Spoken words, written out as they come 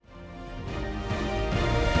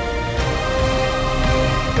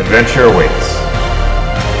Adventure awaits.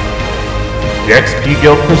 The XP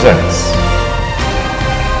Guild presents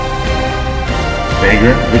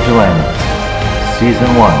Vagrant Vigilantes,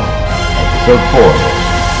 Season 1, Episode 4,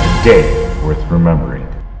 A Day Worth Remembering.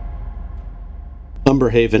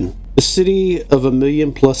 Umberhaven, the city of 1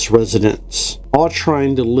 million plus residents, all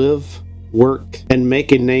trying to live, work, and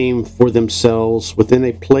make a name for themselves within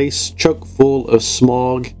a place chock full of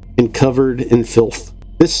smog and covered in filth.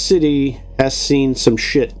 This city has seen some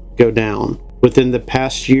shit go down within the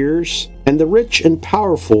past years, and the rich and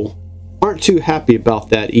powerful aren't too happy about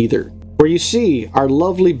that either. For you see, our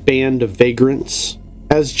lovely band of vagrants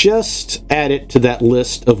has just added to that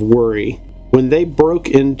list of worry when they broke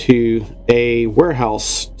into a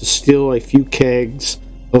warehouse to steal a few kegs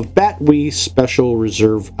of Batwee Special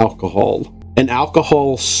Reserve alcohol. An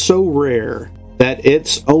alcohol so rare that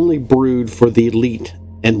it's only brewed for the elite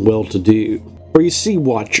and well-to-do. For you see,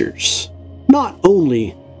 Watchers, not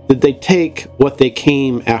only did they take what they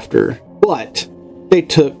came after, but they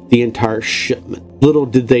took the entire shipment. Little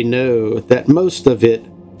did they know that most of it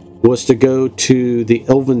was to go to the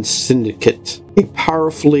Elven Syndicate, a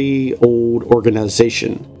powerfully old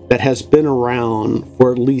organization that has been around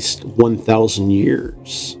for at least 1,000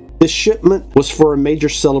 years. This shipment was for a major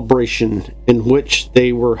celebration in which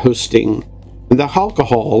they were hosting, and the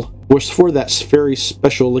alcohol was for that very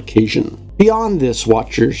special occasion. Beyond this,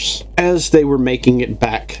 Watchers, as they were making it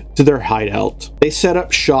back to their hideout, they set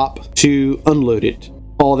up shop to unload it.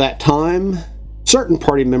 All that time, certain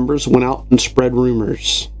party members went out and spread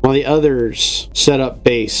rumors, while the others set up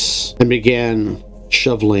base and began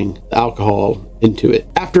shoveling the alcohol into it.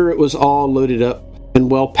 After it was all loaded up and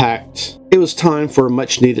well packed, it was time for a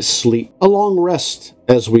much needed sleep, a long rest,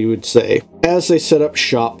 as we would say. As they set up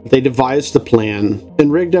shop, they devised a plan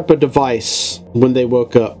and rigged up a device when they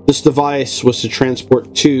woke up. This device was to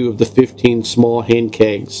transport 2 of the 15 small hand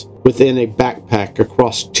kegs within a backpack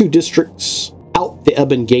across 2 districts, out the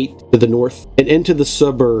Ebon Gate to the north, and into the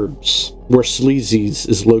suburbs where Sleazy's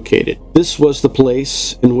is located. This was the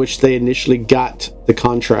place in which they initially got the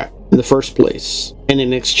contract in the first place, and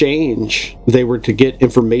in exchange, they were to get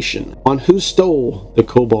information on who stole the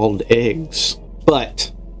kobold eggs.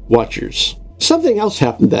 But, Watchers, something else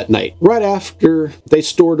happened that night. Right after they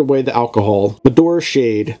stored away the alcohol, Medora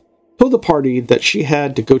Shade told the party that she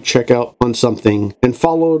had to go check out on something and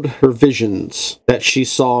followed her visions that she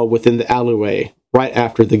saw within the alleyway right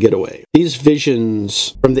after the getaway. These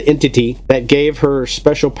visions from the entity that gave her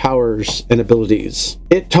special powers and abilities.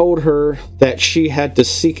 It told her that she had to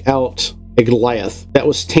seek out a Goliath that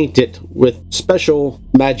was tainted with special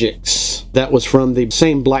magics that was from the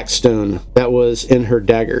same blackstone that was in her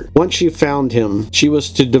dagger. Once she found him, she was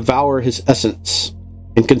to devour his essence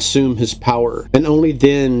and consume his power, and only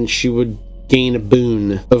then she would gain a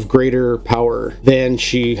boon of greater power than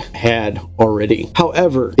she had already.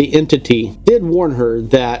 However, the entity did warn her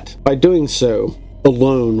that by doing so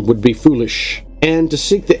alone would be foolish, and to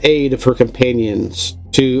seek the aid of her companions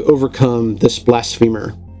to overcome this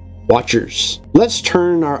blasphemer. Watchers, let's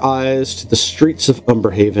turn our eyes to the streets of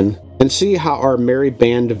Umberhaven and see how our merry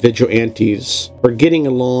band of vigilantes are getting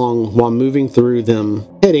along while moving through them,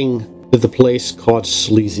 heading to the place called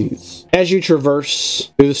Sleazy's. As you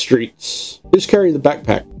traverse through the streets, who's carrying the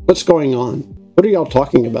backpack? What's going on? What are y'all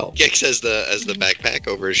talking about? Gex has the backpack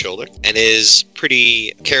over his shoulder and is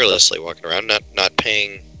pretty carelessly walking around, not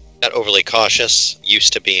overly cautious,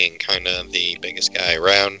 used to being kind of the biggest guy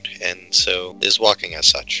around, and so is walking as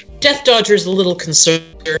such. Death Dodger's a little concerned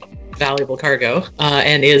valuable cargo,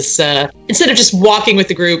 and is, instead of just walking with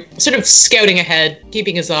the group, sort of scouting ahead,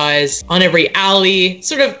 keeping his eyes on every alley,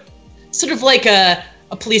 sort of like a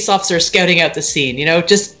police officer scouting out the scene, you know,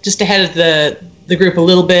 just ahead of the group a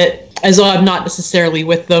little bit, as though I'm not necessarily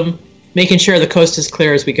with them, making sure the coast is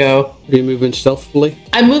clear as we go. Are you moving stealthily?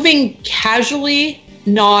 I'm moving casually,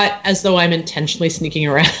 not as though I'm intentionally sneaking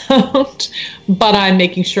around, but I'm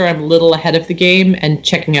making sure I'm a little ahead of the game and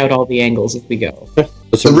checking out all the angles as we go.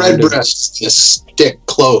 The Redbreasts just stick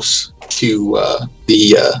close to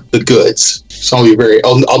the goods, so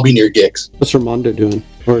I'll be near Gix. What's Armando doing?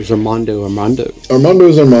 Or is Armando? Armando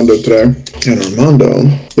is Armando today, and Armando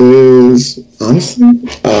is honestly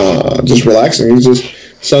just relaxing. He's just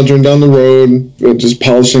sauntering down the road, just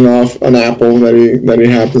polishing off an apple that he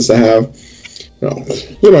happens to have.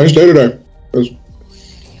 It's a nice day today.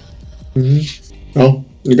 Oh,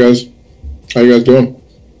 how you guys doing?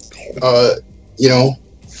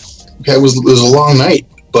 It was a long night,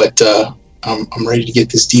 but I'm ready to get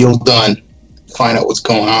this deal done. Find out what's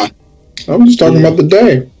going on. I'm just talking about the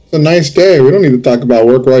day. It's a nice day. We don't need to talk about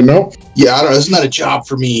work right now. Yeah, it's not a job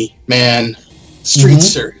for me, man.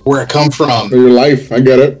 Streets are where I come from. For your life, I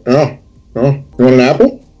get it. Oh, you want an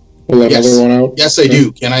apple? We'll let another one out. Yes, I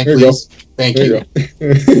do. Can I, Here please? Thank you.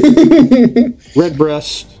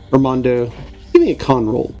 Redbreast, Armando, give me a con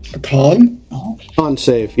roll. A con? Con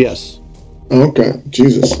save, yes. Okay,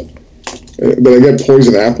 Jesus. Did I get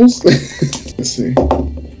poison apples? Let's see.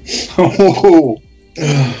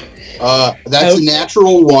 That's a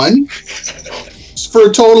natural 1. For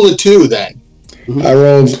a total of 2, then. I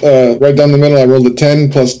rolled right down the middle. I rolled a 10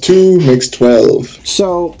 plus 2 makes 12.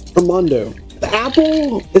 So, Armando, the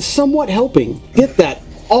apple is somewhat helping get that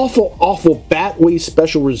awful Batway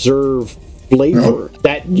Special Reserve flavor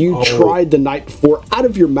that you tried the night before out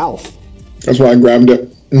of your mouth. That's why I grabbed it.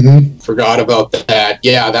 Forgot about that.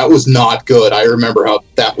 Yeah, that was not good. I remember how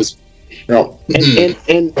that was. No.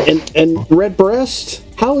 And Redbreast,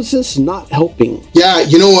 how is this not helping? Yeah,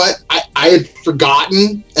 you know what? I had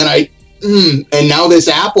forgotten, and now this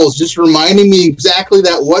apple is just reminding me exactly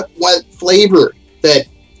that what flavor that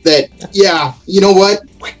yeah, you know what?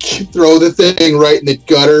 Throw the thing right in the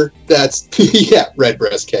gutter. That's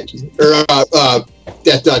Redbreast catches it. Or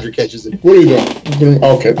Death Dodger catches it. What are you doing?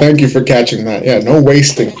 Okay, thank you for catching that. Yeah, no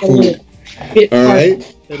wasting food. All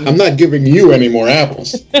right? I'm not giving you any more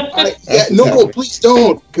apples. No, please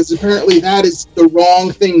don't, because apparently that is the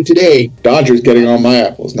wrong thing today. Dodger's getting all my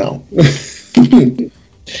apples now.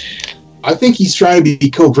 I think he's trying to be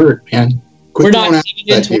covert, man. We're not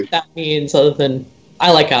digging into what that means, other than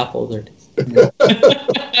I like apples.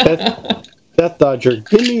 Death Dodger,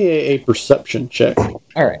 give me a perception check.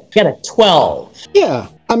 All right, got a 12. Yeah,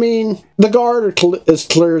 I mean, the guard is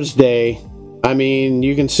clear as day. I mean,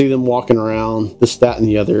 you can see them walking around, this, that, and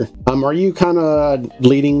the other. Are you kind of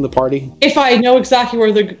leading the party? If I know exactly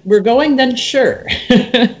where we're going, then sure.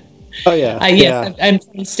 Oh yeah. I'm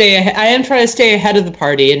trying to stay. I am trying to stay ahead of the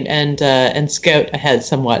party and scout ahead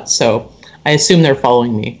somewhat. So I assume they're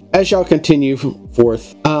following me. As y'all continue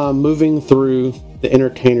forth, moving through the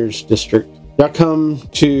entertainers district, y'all come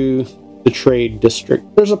to the trade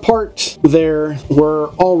district. There's a part there where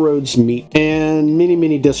all roads meet, and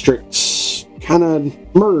many districts kind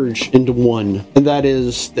of merge into one, and that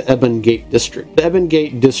is the Ebon Gate district. The Ebon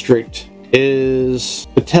Gate district is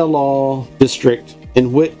the tell-all district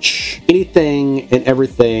in which anything and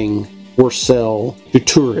everything for sale to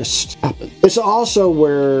tourists happen. It's also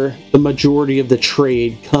where the majority of the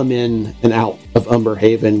trade come in and out of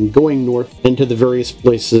Umberhaven, going north into the various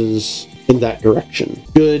places in that direction.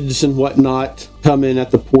 Goods and whatnot come in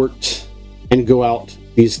at the port and go out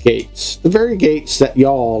these gates. The very gates that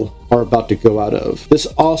y'all are about to go out of. This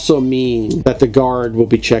also means that the guard will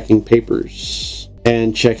be checking papers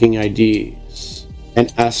and checking IDs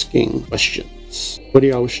and asking questions. What do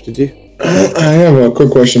y'all wish to do? I have a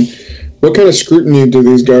quick question. What kind of scrutiny do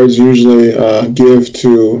these guards usually give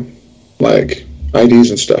to, like, IDs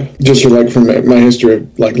and stuff? Just from my history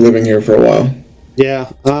of, living here for a while.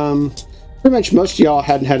 Yeah, pretty much most of y'all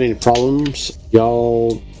hadn't had any problems.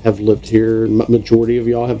 Y'all have lived here. Majority of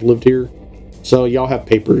y'all have lived here. So y'all have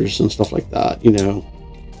papers and stuff like that,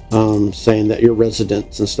 saying that you're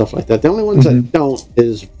residents and stuff like that. The only ones that don't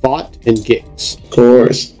is Vought and Gix. Of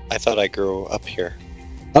course. I thought I grew up here.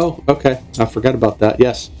 Oh, okay. I forgot about that.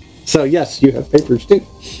 Yes. So, yes, you have papers, too.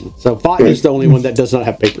 So, Vought is the only one that does not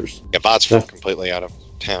have papers. Yeah, Vaught's from completely out of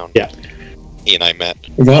town. Yeah. He and I met.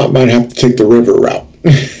 Vought might have to take the river route.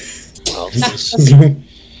 Well,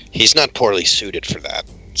 he's not poorly suited for that.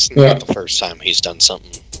 It's not the first time he's done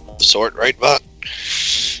something of the sort, right, Vought?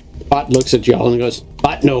 Vought looks at y'all and goes,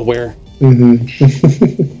 Vought nowhere.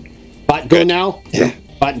 Vought go now? Yeah.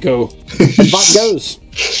 Vought go. Vought goes.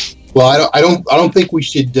 Well, I don't think we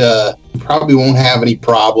should. Probably won't have any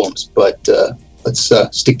problems, but let's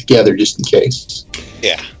stick together just in case.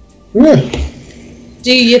 Yeah.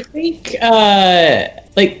 Do you think,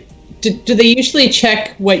 do they usually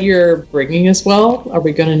check what you're bringing as well? Are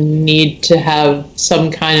we going to need to have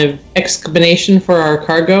some kind of explanation for our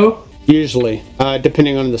cargo? Usually,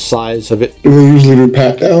 depending on the size of it. Do they usually do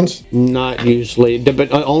pat-downs? Not usually,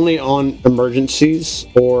 but only on emergencies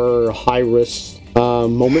or high-risk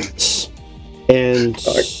moments. And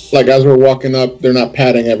like as we're walking up, they're not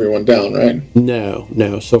patting everyone down, right?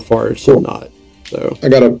 No. So far, so not. So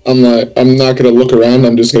I'm not gonna look around.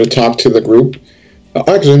 I'm just gonna talk to the group.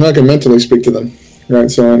 Actually, I'm not gonna mentally speak to them, right?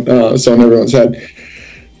 So in everyone's head,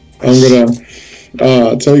 I'm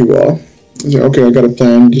gonna tell you all. Okay, I got a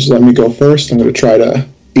plan. Just let me go first. I'm gonna try to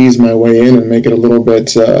ease my way in and make it a little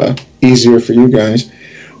bit easier for you guys.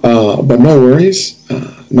 But no worries.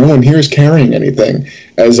 No one here is carrying anything.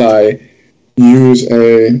 As I use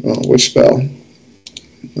which spell?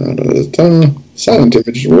 Silent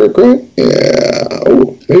image work, right? Yeah.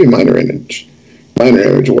 Oh, maybe minor image. minor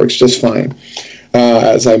image works just fine.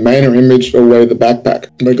 As I minor image away the backpack,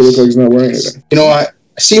 make it look like he's not wearing anything. You know, I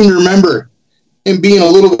seem to remember him being a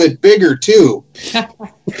little bit bigger too.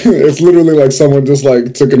 It's literally like someone just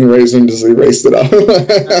like took an eraser and just erased it off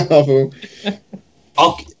of him.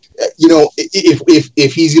 You know,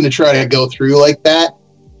 if he's going to try to go through like that,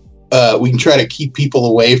 we can try to keep people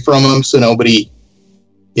away from him so nobody,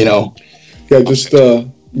 you know. Yeah, just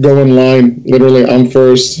go in line. Literally, I'm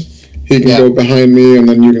first. He can go behind me, and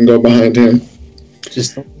then you can go behind him.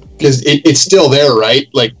 Just because it's still there, right?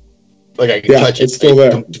 Like I can touch it. It's still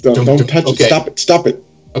there. Don't touch it. Stop it.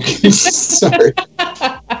 Okay, sorry.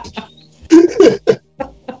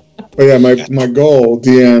 But yeah, my goal,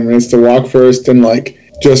 DM, is to walk first and like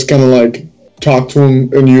just kind of like talk to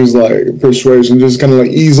him and use like persuasion, just kind of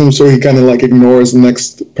like ease him so he kind of like ignores the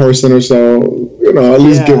next person or so. You know, at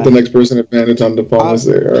least give the next person advantage on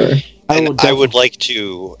diplomacy. Right? I would like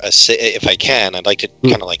to, if I can, I'd like to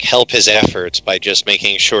kind of like help his efforts by just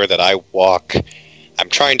making sure that I walk. I'm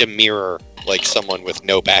trying to mirror like someone with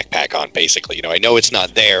no backpack on, basically. You know, I know it's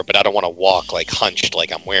not there, but I don't want to walk like hunched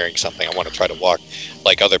like I'm wearing something. I want to try to walk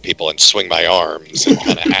like other people and swing my arms and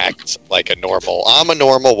kind of act like I'm a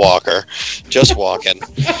normal walker, just walking,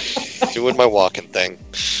 doing my walking thing.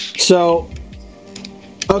 So,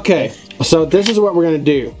 okay, so this is what we're going to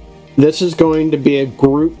do. This is going to be a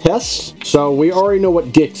group test. So we already know what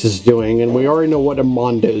Gix is doing, and we already know what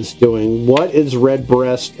Armando is doing. What is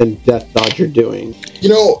Redbreast and Death Dodger doing? You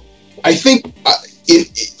know, I think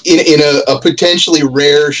in a potentially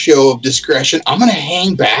rare show of discretion, I'm going to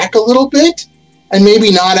hang back a little bit and maybe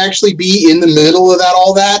not actually be in the middle of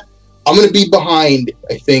all that. I'm going to be behind,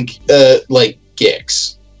 I think, like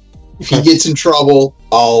Gix. If he gets in trouble,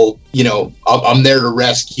 I'm there to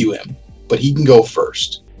rescue him, but he can go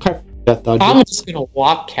first. Okay. Death Dodger. I'm just going to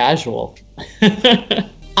walk casual.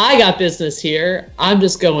 I got business here. I'm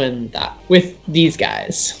just going with these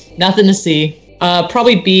guys. Nothing to see.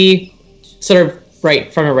 Probably be sort of right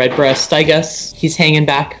in front of Redbreast, I guess. He's hanging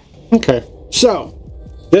back. Okay. So,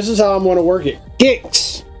 this is how I'm going to work it.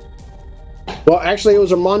 Gix. Well, actually, it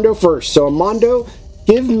was Armando first. So, Armando,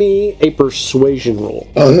 give me a persuasion roll.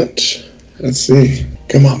 On it. Let's see.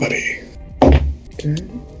 Come on, buddy. Okay.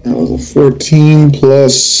 That was a 14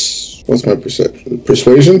 plus... What's my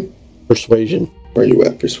persuasion? Persuasion. Where are you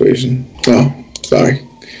at, persuasion? Oh, sorry.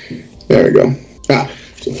 There we go.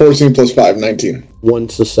 So 14 plus 5, 19. One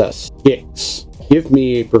success. Gix, give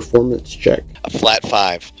me a performance check. A flat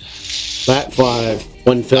 5. Flat 5.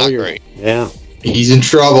 One failure. Not great. Yeah. He's in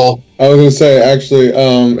trouble. I was going to say, actually,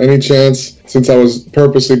 any chance, since I was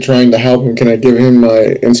purposely trying to help him, can I give him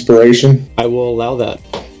my inspiration? I will allow that.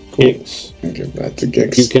 Cool. Gix. I'll give that to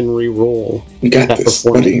Gix. You can re-roll. You got that this,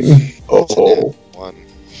 performance. buddy. Oh. 1.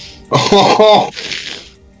 Oh.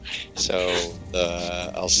 So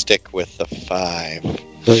I'll stick with the 5.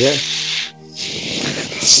 Okay.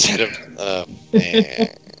 Instead of man. Oh man.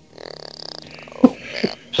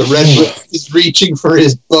 The Redbreast is reaching for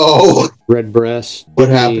his bow. Redbreast. What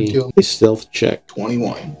happened to him? A stealth check.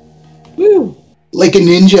 21. Woo! Like a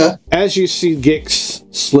ninja. As you see Gix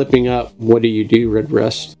slipping up, what do you do,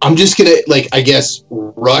 Redbreast? I'm just gonna, I guess,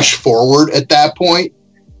 rush forward at that point,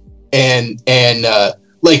 and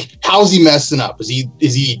how's he messing up? Is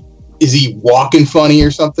he walking funny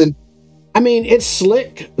or something? I mean, it's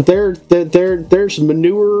slick. There's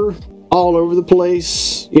manure all over the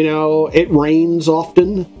place. You know, it rains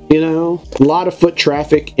often. You know, a lot of foot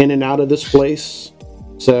traffic in and out of this place.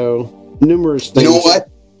 So numerous things. You know what?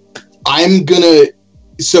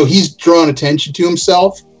 So he's drawing attention to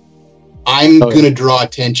himself. I'm gonna draw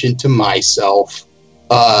attention to myself.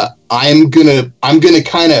 I'm gonna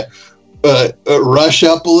kind of rush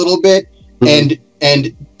up a little bit and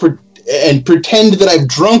pretend that I've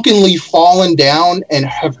drunkenly fallen down and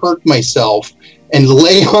have hurt myself and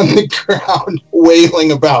lay on the ground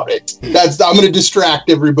wailing about it. I'm gonna distract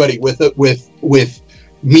everybody with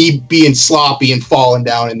me being sloppy and falling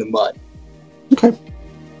down in the mud. Okay.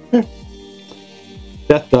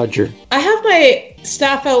 Death Dodger. I have my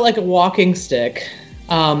staff out like a walking stick.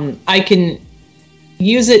 I can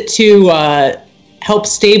use it to help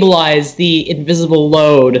stabilize the invisible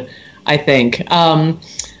load, I think.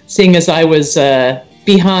 Seeing as I was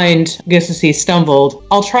behind, I guess as he stumbled,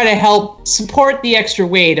 I'll try to help support the extra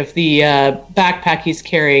weight of the backpack he's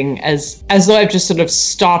carrying as though I've just sort of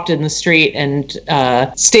stopped in the street and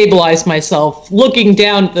stabilized myself, looking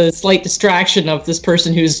down at the slight distraction of this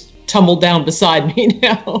person who's tumbled down beside me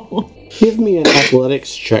now. Give me an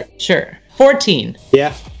athletics check. Sure. 14.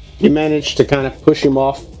 Yeah. You manage to kind of push him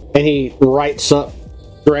off, and he rights up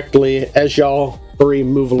directly as y'all three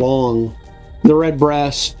move along. The red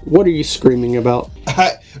breast. What are you screaming about?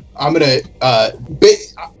 I'm gonna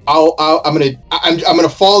I'm gonna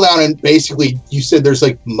fall down and basically, you said there's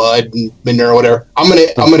like mud and manure or whatever. I'm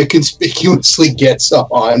gonna conspicuously get stuff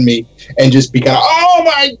on me and just be kind of, oh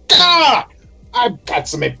my god, I've got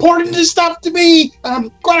some important stuff to be.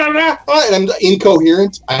 And I'm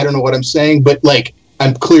incoherent. I don't know what I'm saying, but like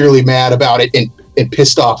I'm clearly mad about it and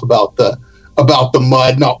pissed off about the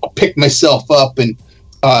mud. And I'll pick myself up and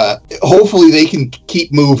hopefully they can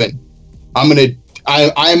keep moving. I'm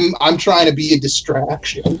trying to be a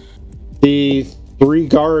distraction. The 3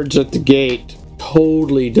 guards at the gate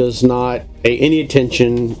totally does not pay any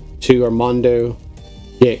attention to Armando,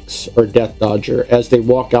 Hicks, or Death Dodger as they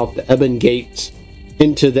walk out the Ebon Gates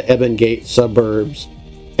into the Ebon Gate suburbs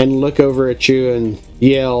and look over at you and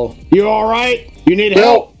yell, "You all right? You need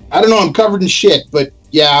help?" I don't know. I'm covered in shit, but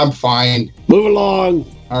yeah, I'm fine. Move along.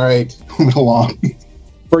 All right, moving along.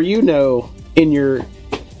 For in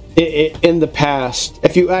the past,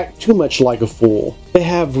 if you act too much like a fool, they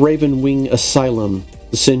have Raven Wing Asylum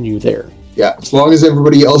to send you there. Yeah, as long as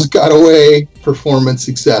everybody else got away, performance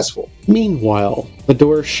successful. Meanwhile, the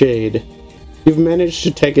door shade, you've managed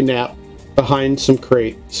to take a nap behind some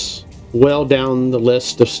crates, well down the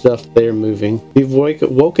list of stuff they're moving. You've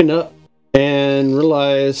woken up and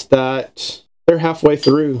realized that they're halfway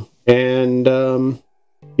through, and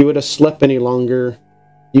you would have slept any longer,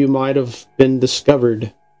 you might have been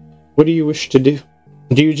discovered. What do you wish to do?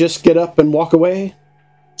 Do you just get up and walk away?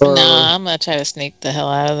 Or... No, I'm gonna try to sneak the hell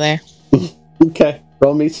out of there. Okay,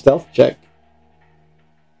 roll me stealth check.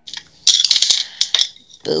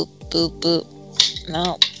 Boop, boop, boop.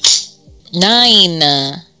 No. 9.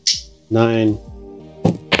 9.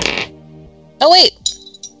 Oh, wait.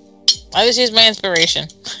 I just used my inspiration.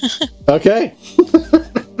 Okay.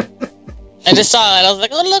 I just saw it. I was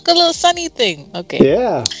like, oh, look, a little sunny thing. Okay.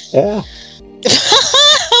 Yeah.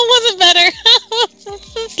 Wasn't better.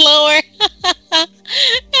 Slower.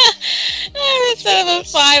 Instead of a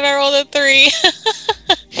 5, I rolled a 3.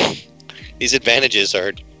 These advantages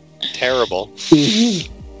are terrible.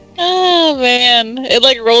 Oh, man. It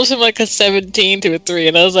like rolls from like a 17 to a 3,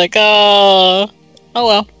 and I was like, oh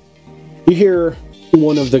well. You hear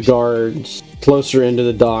one of the guards closer into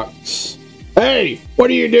the docks. Hey, what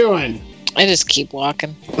are you doing? I just keep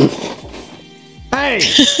walking. Hey!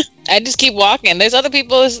 I just keep walking. There's other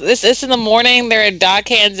people. It's in the morning. There are dock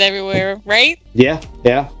hands everywhere, right? Yeah.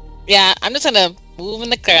 Yeah, I'm just gonna move in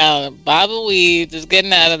the crowd, bob and weave, just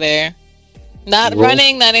getting out of there. Not Roll.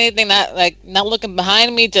 running, not anything, not looking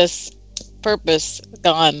behind me, just purpose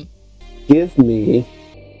gone. Give me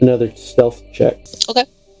another stealth check. Okay.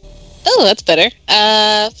 Oh, that's better.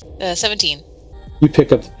 17. You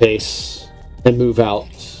pick up the pace and move out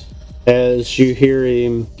as you hear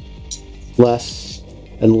him less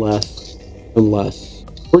and less and less.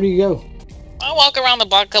 Where do you go? I'll walk around the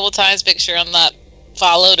block a couple times, make sure I'm not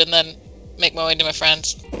followed, and then make my way to my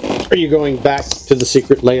friends. Are you going back to the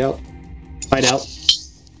secret layout? Hideout?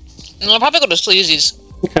 And I'll probably go to Sleazy's.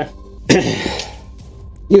 Okay.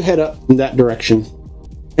 You head up in that direction,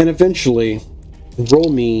 and eventually,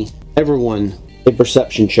 roll me, everyone, a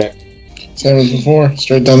perception check. Same as before.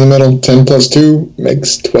 Straight down the middle. 10 plus 2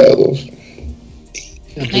 makes 12.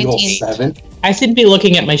 A big old 7. I seem to be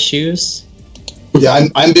looking at my shoes. Yeah,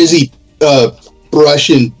 I'm busy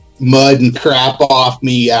brushing mud and crap off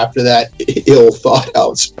me after that ill thought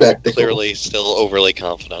out spectacle. Clearly still overly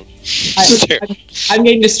confident. I'm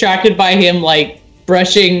getting distracted by him, like,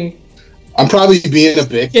 brushing. I'm probably being a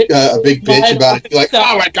big bitch about it. Like,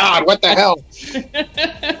 oh my god, what the hell?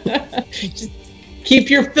 Just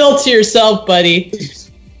keep your filth to yourself, buddy.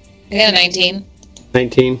 Yeah, 19.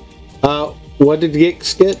 19. What did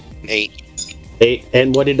Gix get? 8.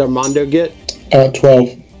 And what did Armando get?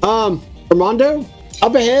 12. Armando,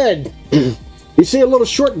 up ahead, you see a little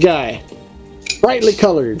short guy, brightly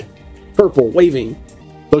colored, purple, waving.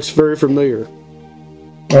 Looks very familiar.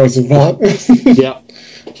 Oh, it's a bot? Yep.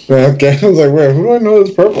 Okay, I was like, wait, who do I know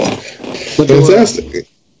that's purple? Fantastic.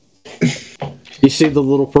 You see the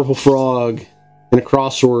little purple frog in a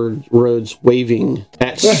crossroads waving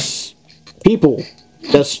at people,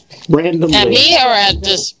 just randomly. At me or at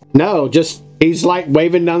just... No, just, he's like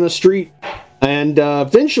waving down the street. And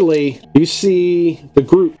eventually, you see the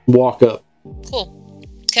group walk up. Cool.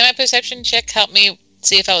 Can my perception check help me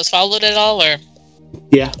see if I was followed at all, or?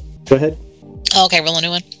 Yeah, go ahead. Oh, okay, roll a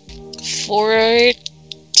new one. 14,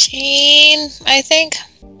 I think.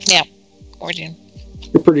 Yeah, 14.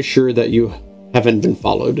 You're pretty sure that you haven't been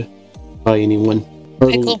followed by anyone.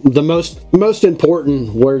 Or Okay, cool. The most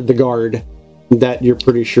important were the guard that you're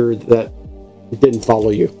pretty sure that didn't follow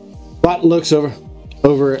you. But looks over.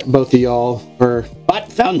 over at both of y'all. Or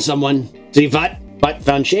Vot found someone. See Vot? Vot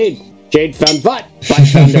found Shade. Shade found Vot. Vot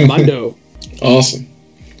found Armando. Awesome.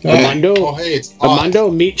 Armando. Oh, hey, it's Vot.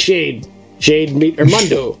 Armando meet Shade. Shade meet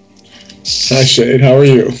Armando. Hi, Shade. How are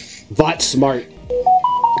you? Vot's smart.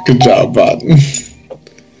 Good job, Bot.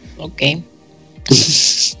 Okay.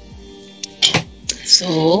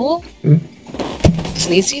 So,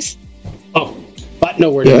 Sleazy's? Oh, Vot know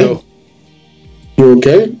where to Yeah. go. You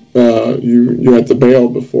okay? You had to bail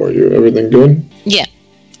before you. Everything good? Yeah.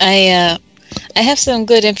 I have some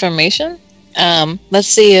good information. Let's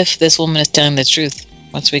see if this woman is telling the truth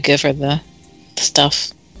once we give her the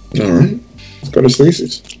stuff. All right. Let's go to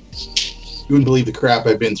Sleazy's. You wouldn't believe the crap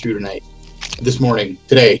I've been through tonight. This morning.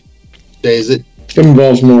 Today. Today, is it? It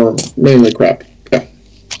involves mainly crap. Yeah.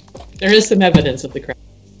 There is some evidence of the crap.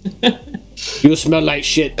 You smell like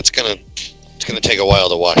shit. It's gonna take a while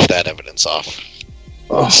to wash that evidence off.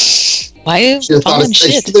 Oh, Why are you should calling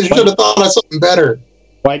shit? have thought of something better.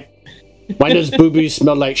 Why does Booby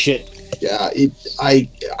smell like shit? Yeah,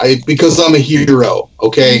 because I'm a hero,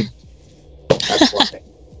 okay? That's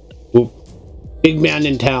why. Big man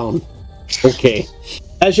in town. Okay.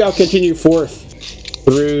 As y'all continue forth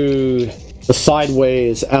through the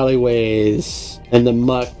sideways, alleyways, and the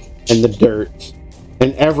muck and the dirt,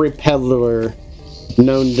 and every peddler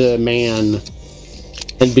known to man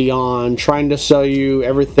and beyond, trying to sell you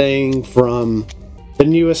everything from the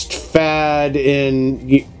newest fad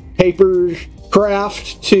in paper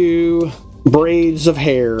craft to braids of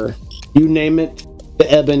hair. You name it, the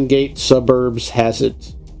Ebongate suburbs has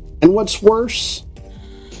it. And what's worse,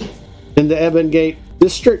 in the Ebongate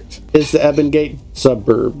district is the Ebongate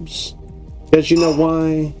suburbs. Because you know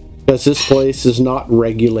why? Because this place is not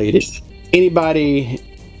regulated. Anybody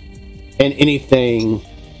and anything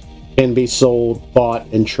can be sold, bought,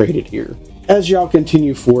 and traded here. As y'all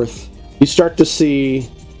continue forth, you start to see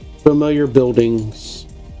familiar buildings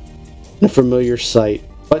and a familiar sight,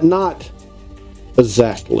 but not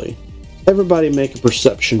exactly. Everybody make a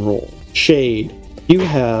perception roll. Shade, you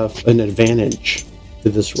have an advantage to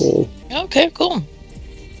this roll. Okay, cool.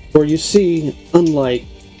 For you see, unlike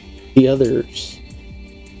the others,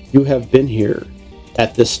 you have been here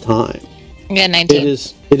at this time. Yeah, 19.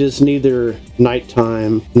 It is neither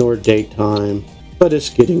nighttime nor daytime, but it's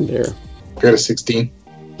getting there. Got a 16.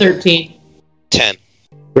 13. 10.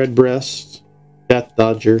 Redbreast, Death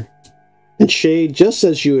Dodger, and Shade, just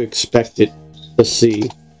as you expected to see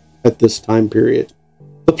at this time period.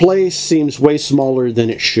 The place seems way smaller than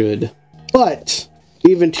it should, but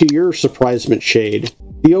even to your surprisement, Shade,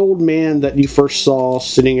 the old man that you first saw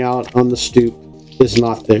sitting out on the stoop is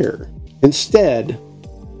not there. Instead,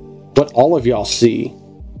 what all of y'all see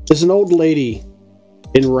is an old lady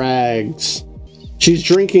in rags. She's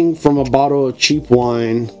drinking from a bottle of cheap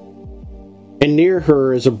wine, and near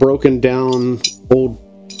her is a broken down old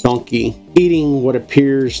donkey eating what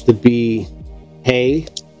appears to be hay,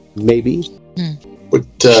 maybe.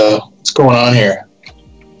 What's going on here?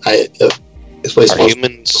 This place Are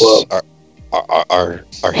humans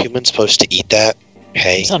are humans supposed to eat that?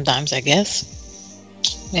 Hey, Sometimes, I guess.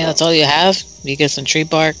 Yeah, that's all you have. You get some tree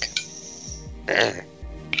bark.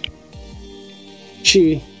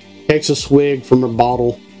 She takes a swig from her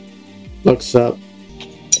bottle, looks up.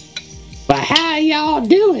 But how y'all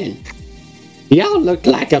doing? Y'all look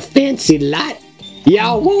like a fancy lot.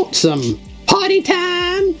 Y'all want some party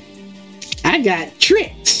time? I got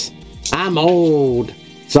tricks. I'm old,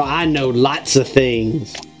 so I know lots of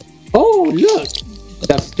things. Oh, look,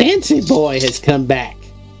 the fancy boy has come back.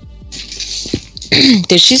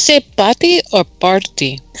 Did she say party or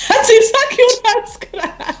party? That's exactly what I was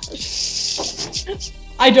gonna ask.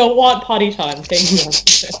 I don't want potty time. Thank you.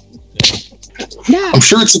 Now, I'm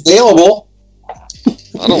sure it's available.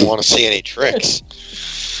 I don't want to see any tricks.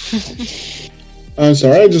 I'm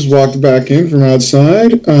sorry, I just walked back in from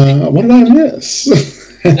outside. What did I miss?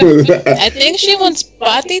 I think she wants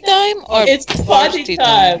potty time or It's potty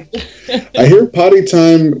time. I hear potty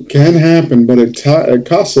time can happen, but it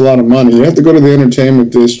costs a lot of money. You have to go to the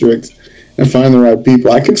entertainment district and find the right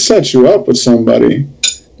people. I can set you up with somebody.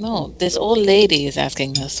 No, this old lady is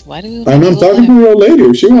asking us. Why do you? I'm not talking to the old lady.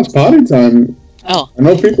 If she wants potty time, Oh, I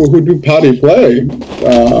know people who do potty play.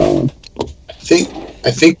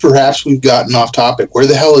 I think perhaps we've gotten off topic. Where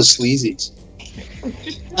the hell is Sleazy's?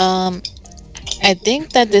 I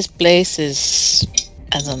think that this place is,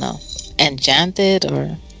 I don't know, enchanted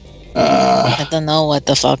or I don't know what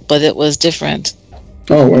the fuck, but it was different.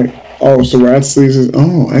 Oh, wait. Oh, so we're at Sleazy's.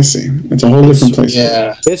 Oh, I see. It's a whole different place.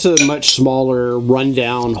 Yeah. it's a much smaller,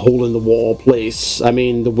 rundown, hole-in-the-wall place. I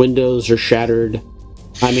mean, the windows are shattered.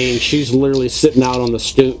 I mean, she's literally sitting out on the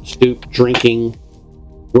stoop drinking.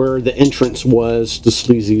 where the entrance was to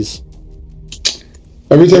Sleazy's.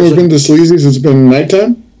 Every time we've been to Sleazy's, it's been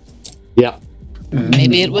nighttime? Yeah.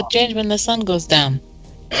 Maybe it would change when the sun goes down.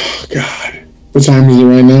 Oh, God. What time is it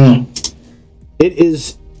right now? It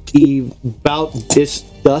is about this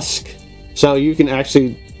dusk, so you can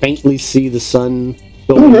actually faintly see the sun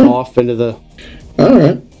going off into the...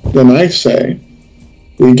 Alright. Then I say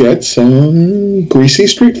we get some greasy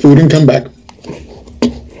street food and come back.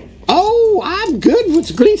 Oh, I'm good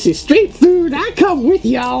with greasy street food. I come with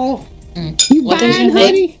y'all. You What is buying, your name?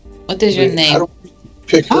 honey? What is your I name? don't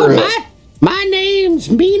pick her Oh, up. my name's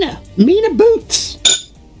Mina. Mina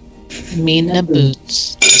Boots. Mina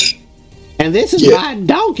Boots. And this is Yeah. my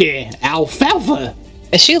donkey, Alfalfa.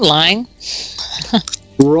 Is she lying?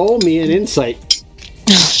 Roll me an insight.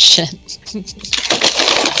 Oh, shit.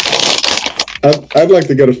 I'd like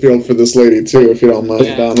to get a feel for this lady, too, if you don't mind,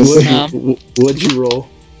 honestly. What'd you roll?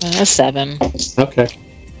 A 7. Okay.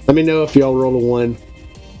 Let me know if y'all roll a 1.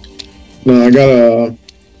 No, I got a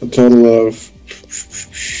total of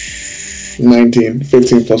 19.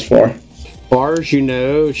 15 plus 4. Far as you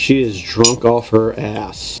know, she is drunk off her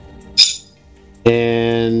ass.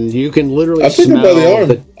 And you can literally I'll take her smell by the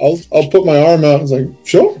arm. I'll put my arm out. It's like,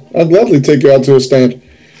 sure, I'd gladly take you out to a stand.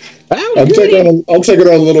 Oh, I'll take her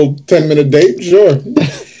on a little 10-minute date, sure.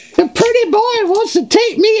 The pretty boy wants to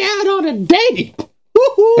take me out on a date.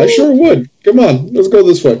 Woo-hoo. I sure would. Come on, let's go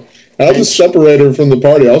this way. I'll just separate her from the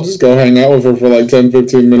party. I'll just go hang out with her for like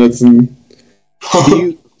 10-15 minutes and...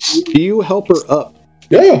 Do you help her up?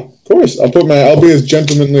 Yeah, of course. I'll be as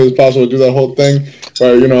gentlemanly as possible. Do that whole thing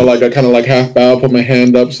where, like I kind of like half bow, put my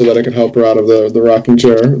hand up so that I can help her out of the rocking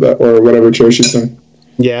chair or whatever chair she's in.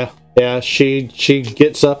 Yeah. She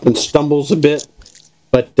gets up and stumbles a bit,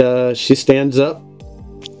 but she stands up.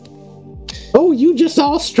 Oh, you just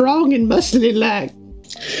all strong and muscly like.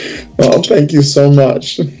 Oh, thank you so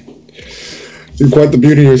much. You're quite the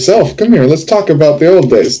beauty yourself. Come here, let's talk about the old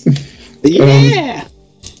days. Yeah.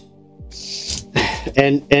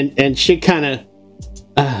 And she kind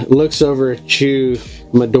of looks over at you,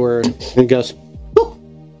 Medora, and goes, "Oh,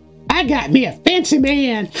 I got me a fancy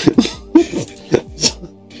man."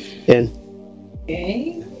 And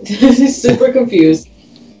Okay. She's super confused.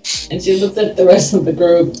 And she looks at the rest of the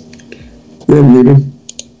group. You're muted.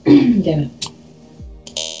 Damn it.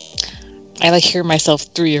 I hear myself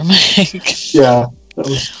through your mic. Yeah.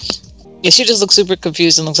 Yeah, she just looks super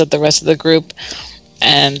confused and looks at the rest of the group.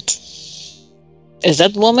 And is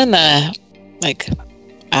that woman a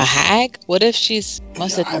hag? What if she's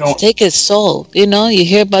must have take his soul? You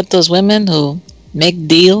hear about those women who make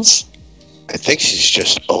deals. I think she's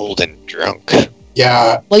just old and drunk.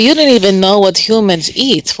 Yeah. Well, you don't even know what humans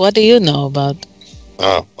eat. What do you know about?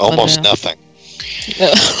 Oh, almost nothing.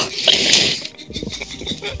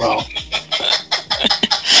 Well,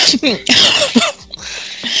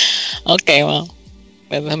 Okay, well,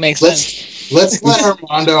 that makes sense. let's let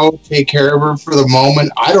Armando take care of her for the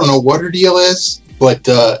moment. I don't know what her deal is, but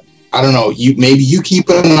I don't know. Maybe you keep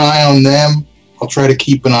an eye on them. I'll try to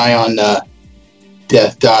keep an eye on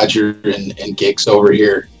Death Dodger and Gigs over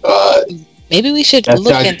here. Maybe we should Death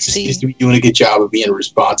look Dodger and see. seems to be doing a good job of being a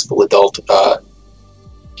responsible adult.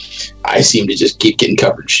 I seem to just keep getting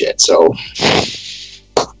covered in shit. So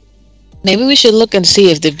Maybe we should look and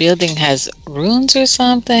see if the building has runes or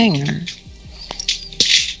something. Or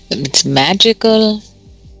it's magical.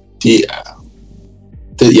 yeah,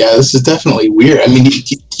 this is definitely weird. I mean, do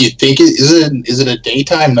you think is it a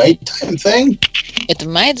daytime, nighttime thing? It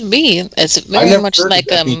might be. It's very much like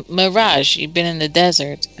a mirage. You've been in the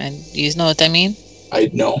desert, and you know what I mean?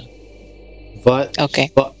 I know. But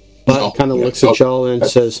Okay. But kind of looks at y'all and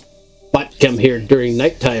says, "But come here during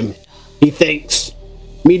nighttime." He thinks.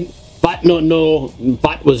 But no.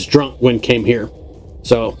 But was drunk when came here,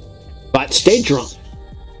 so But stayed drunk.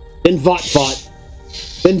 Then Vought.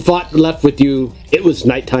 Then Vought left with you. It was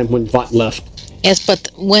nighttime when Vought left. Yes, but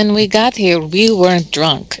when we got here, we weren't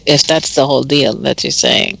drunk. If that's the whole deal that you're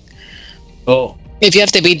saying. Oh. If you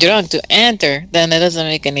have to be drunk to enter, then it doesn't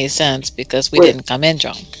make any sense because we didn't come in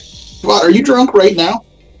drunk. Well, are you drunk right now?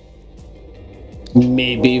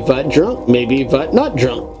 Maybe Vought drunk, maybe Vought not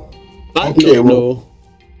drunk. Okay, no.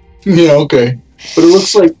 Yeah, okay. But it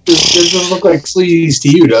looks like this doesn't look like sleaze to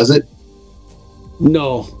you, does it?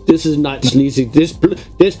 No, this is not sleazy. This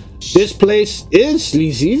place is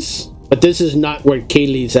sleazy's, but this is not where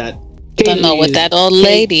Kaylee's at. I don't know, with that old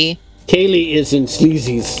lady. Kaylee is in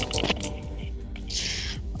sleazy's.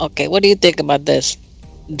 Okay, what do you think about this?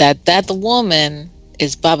 That woman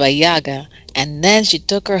is Baba Yaga, and then she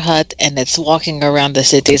took her hut and it's walking around the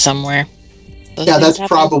city somewhere. Yeah, that's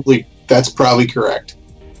probably correct.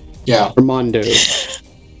 Yeah. Armando,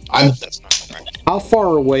 That's not correct. How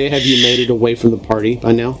far away have you made it away from the party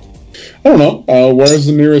by now? I don't know. Where's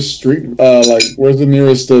the nearest street? Where's the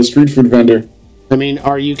nearest street food vendor? I mean,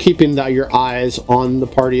 are you keeping your eyes on the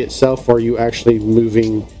party itself, or are you actually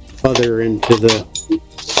moving further into the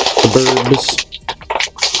burbs?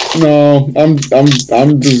 No, I'm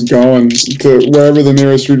just going to wherever the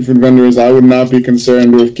nearest street food vendor is. I would not be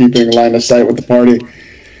concerned with keeping line of sight with the party.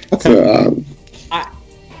 Okay. So,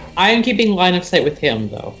 I am keeping line of sight with him,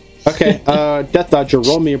 though. Okay. Death Dodger,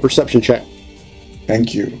 roll me a perception check.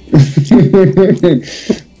 thank you.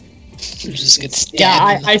 You just get stabbed.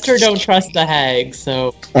 Yeah, I sure don't trust the hag,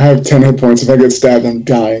 so. I have 10 hit points. If I get stabbed, I'm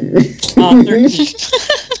dying. 13.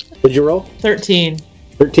 Did you roll? 13.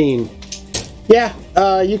 13.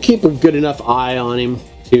 Yeah, you keep a good enough eye on him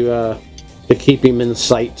to keep him in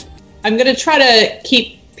sight. I'm gonna try to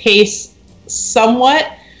keep pace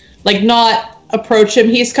somewhat, like not approach him.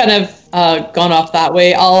 He's kind of gone off that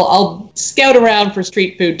way. I'll scout around for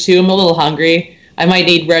street food too. I'm a little hungry. I might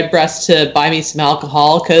need Redbreast to buy me some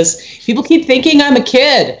alcohol because people keep thinking I'm a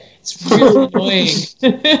kid. It's really annoying.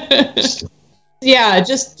 Yeah,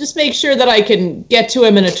 just make sure that I can get to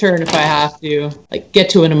him in a turn if I have to. Like, get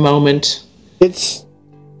to in a moment. It's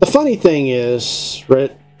the funny thing is,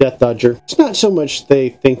 Death Dodger, it's not so much they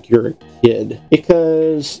think you're a kid,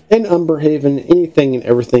 because in Umberhaven, anything and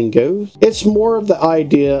everything goes. It's more of the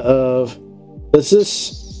idea of, does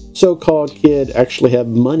this so-called kid actually have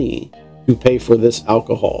money to pay for this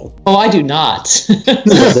alcohol? Oh, I do not. So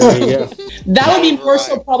there you go. That would be more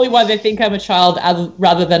so probably why they think I'm a child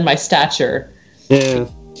rather than my stature. Yeah.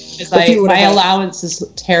 My allowance is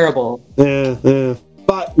terrible. Yeah.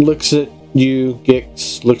 Bot looks at you,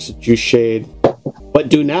 Gix looks at you, Shade. What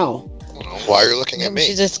do now? Why are you looking at me?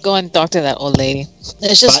 She's just go and talk to that old lady.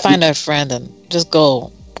 Let's just find her friend and just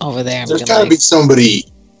go over there. And There's be got to like, be somebody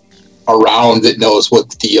around that knows what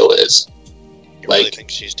the deal is. You really think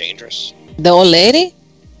she's dangerous? the old lady?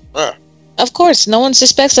 Huh. Of course, no one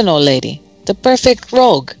suspects an old lady. The perfect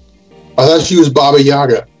rogue. I thought she was Baba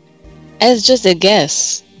Yaga. It's just a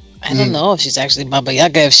guess. I don't know if she's actually Baba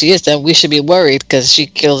Yaga. If she is, then we should be worried because she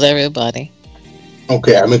kills everybody.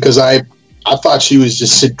 Okay, I mean, because I thought she was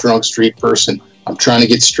just a drunk street person. I'm trying to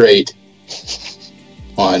get straight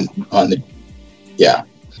on the, yeah.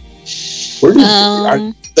 Where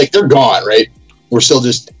like they're gone, right? We're still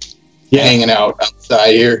just hanging out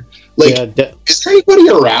outside here. Like, is there anybody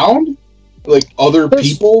around? Like other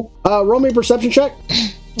people? Roll me a perception check.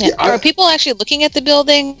 Yeah. Are people actually looking at the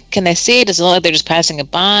building? Can they see it? Does it look like they're just passing it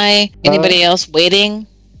by? Anybody else waiting?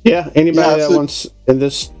 Yeah, anybody that wants, in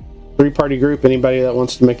this three-party group, anybody that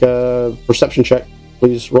wants to make a perception check,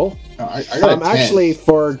 please roll. I got a 10. Actually,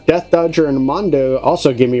 for Death Dodger and Mondo,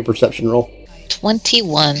 also give me a perception roll.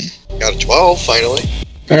 21. Got a 12, finally.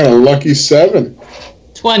 I got a lucky 7.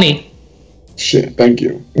 20. Shit, thank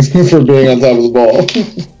you for being on top of the ball.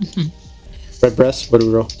 Redbreast, what do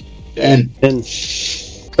we roll? 10.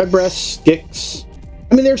 Redbreast, Gix.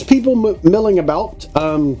 I mean, there's people milling about.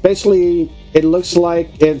 Basically, it looks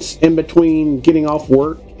like it's in between getting off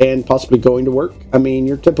work and possibly going to work. I mean,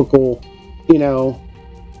 your typical,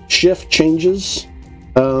 shift changes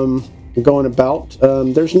going about.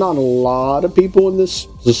 There's not a lot of people in this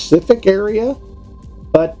specific area,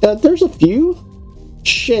 but there's a few.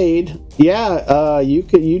 Shade,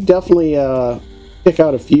 you definitely pick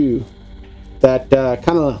out a few that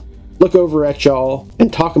kind of look over at y'all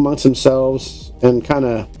and talk amongst themselves and kind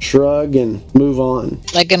of shrug and move on.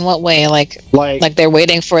 Like in what way? Like they're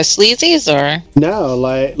waiting for sleazies, or no?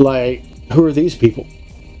 Like who are these people?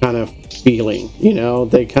 Kind of feeling,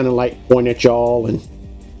 they kind of like point at y'all and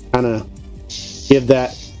kind of give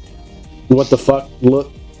that what the fuck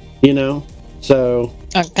look, So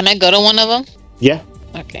can I go to one of them? Yeah.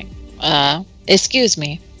 Okay. Excuse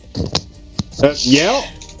me. Yeah.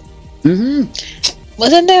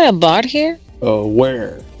 Wasn't there a bar here? Oh,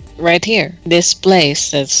 where? Right here. This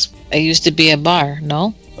place it used to be a bar,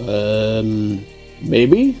 no?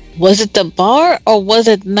 Maybe? Was it the bar or was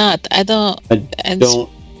it not? I don't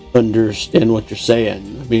understand what you're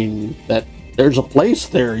saying. I mean, that there's a place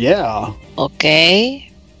there, yeah.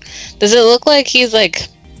 Okay. Does it look like he's like,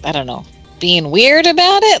 I don't know, being weird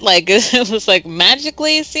about it? Like, it was like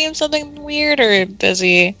magically seems something weird, or does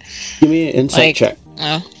he? Give me an insight check.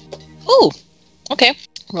 Ooh, okay.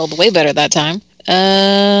 Rolled way better that time.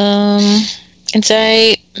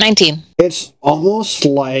 Insight 19. It's almost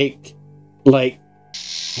like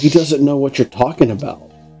he doesn't know what you're talking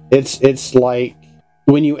about. It's like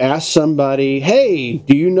when you ask somebody, hey,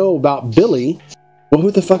 do you know about Billy? Well, who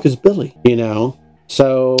the fuck is Billy?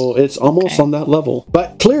 So it's almost on that level.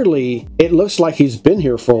 But clearly, it looks like he's been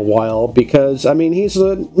here for a while because, I mean, he's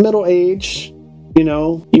a middle-aged,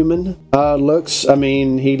 human. He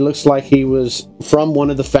looks like he was from one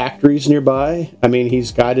of the factories nearby. I mean,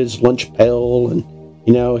 he's got his lunch pail and,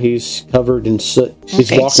 he's covered in soot.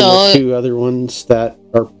 He's walking with two other ones that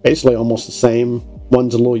are basically almost the same.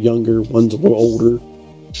 One's a little younger, one's a little older.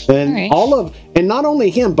 And and not only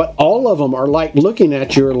him, but all of them are like looking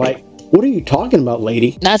at you like, what are you talking about,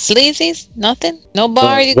 lady? Not Sleazy's? Nothing? No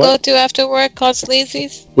bar you go to after work called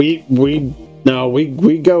Sleazy's? We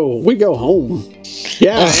go home.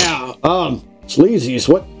 Yeah. Sleazy's,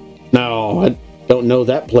 what? No, I don't know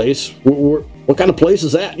that place. What kind of place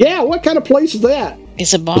is that? Yeah, what kind of place is that?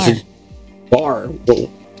 It's a bar. Bar.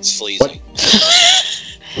 Well, it's sleazy.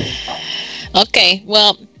 Okay,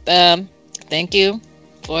 well, thank you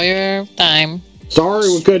for your time. Sorry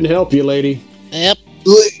we couldn't help you, lady. Yep.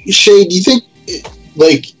 Shay, do you think,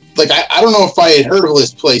 I don't know if I had heard of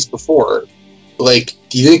this place before.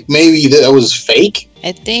 Do you think maybe that was fake?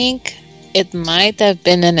 I think it might have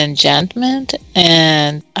been an enchantment,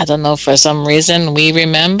 and I don't know, for some reason we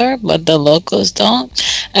remember, but the locals don't.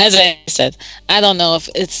 As I said, I don't know if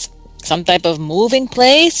it's some type of moving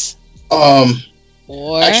place. Or...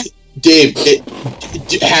 Actually, Dave,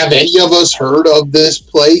 have any of us heard of this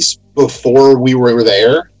place before we were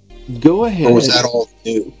there? Go ahead. Or was that all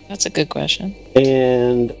new? That's a good question.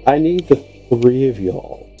 And I need the three of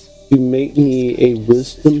y'all to make me a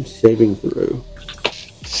wisdom saving throw.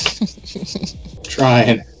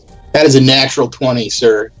 Trying. That is a natural 20,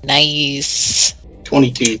 sir. Nice.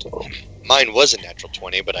 22 total. Mine was a natural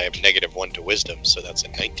 20, but I have -1 to wisdom, so that's a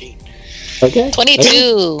 19. Okay.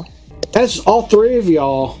 22. Okay. As all three of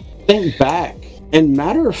y'all think back, and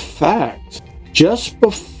matter of fact, just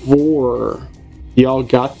before y'all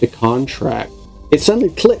got the contract, it suddenly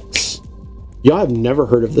clicks. Y'all have never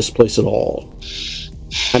heard of this place at all.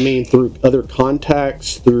 I mean, through other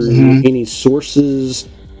contacts, through any sources,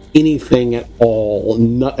 anything at all.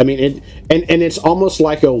 And it's almost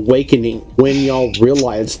like awakening when y'all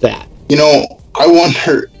realize that. I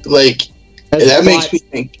wonder, that makes me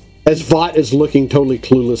think. As Vought is looking totally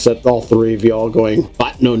clueless at all three of y'all, going,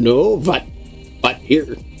 "Vought, no, Vought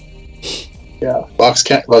here." Yeah, Buck's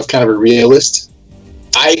kind of a realist.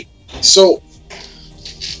 So,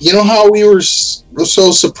 how we were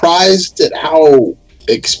so surprised at how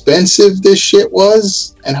expensive this shit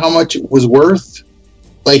was and how much it was worth?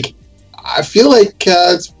 I feel like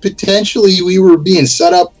potentially we were being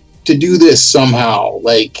set up to do this somehow.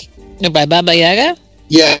 By Baba Yaga?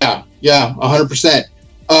 Yeah, 100%.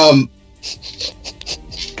 I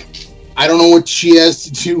don't know what she has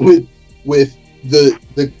to do with the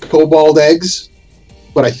cobalt eggs,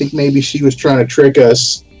 but I think maybe she was trying to trick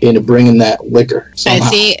us into bringing that liquor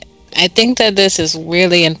somehow. I think that this is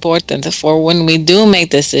really important for when we do make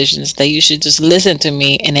decisions, that you should just listen to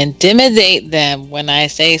me and intimidate them when I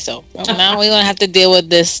say so. Now we don't have to deal with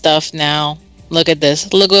this stuff now. Look at this.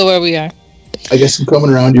 Look at where we are. I guess I'm coming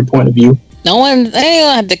around your point of view. I don't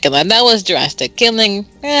have to kill him. That was drastic. Killing,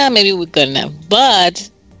 maybe we couldn't have. But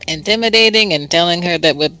intimidating and telling her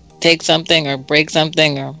that we'd take something or break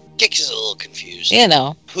something or... Kix is a little confused.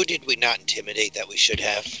 Who did we not intimidate that we should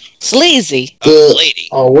have? Sleazy. The lady.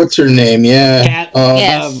 Oh, what's her name? Yeah. Cat.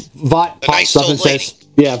 Yes. Vought pops up and says...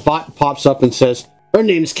 Yeah, Vought pops up and says, her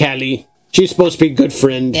name's Callie. She's supposed to be a good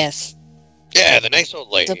friend. Yes. Yeah, the nice old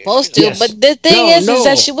lady. Supposed to, yes. But the thing is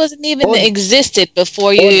that she wasn't even existed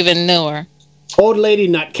before you even knew her. Old lady,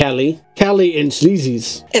 not Callie. Callie and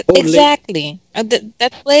Sleazy's. Exactly.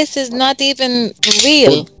 That place is not even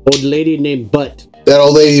real. Old lady named Butt. That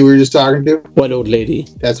old lady we were just talking to? What old lady?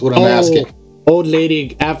 That's what I'm asking. Old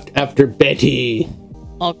lady after Betty.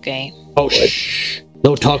 Okay. Oh, shh.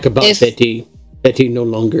 No talk about Betty. Betty no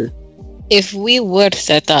longer. If we were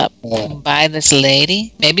set up by this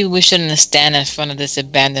lady, maybe we shouldn't stand in front of this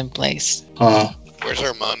abandoned place. Where's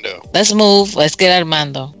Armando? Let's move. Let's get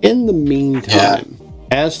Armando. In the meantime,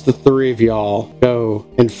 as the three of y'all go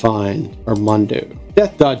and find Armando,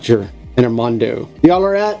 Death Dodger, and Armando, y'all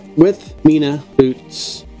are with Mina,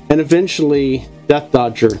 Boots, and eventually Death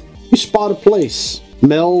Dodger. You spot a place.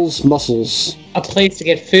 Mel's Muscles. A place to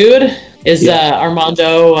get food? Is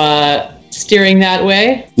Armando steering that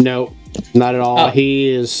way? No, not at all. Oh. He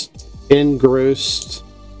is engrossed,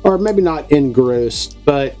 or maybe not engrossed,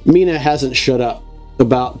 but Mina hasn't shut up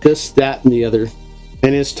about this, that, and the other,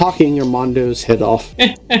 and is talking Armando's head off.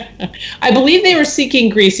 I believe they were seeking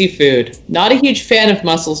greasy food. Not a huge fan of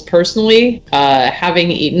mussels personally, having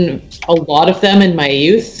eaten a lot of them in my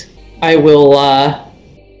youth. I will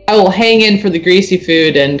I will hang in for the greasy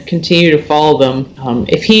food and continue to follow them.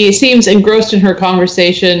 If he seems engrossed in her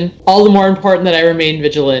conversation, all the more important that I remain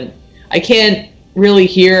vigilant. I can't really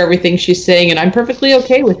hear everything she's saying, and I'm perfectly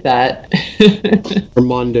okay with that.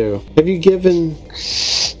 Armando, have you given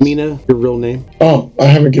Mina your real name? Oh, I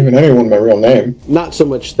haven't given anyone my real name. Not so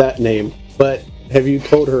much that name, but have you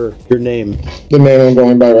told her your name? The name I'm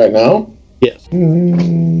going by right now? Yes.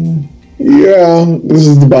 Yeah, this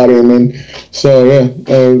is the body I'm in. So yeah,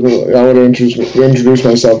 I want to introduce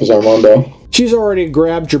myself as Armando. She's already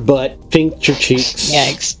grabbed your butt, pinked your cheeks.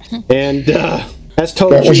 Yikes. And has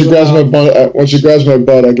told When you she grabs my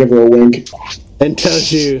butt, I give her a wink. and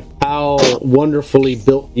tells you how wonderfully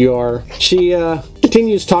built you are. She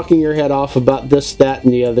continues talking your head off about this, that,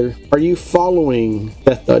 and the other. Are you following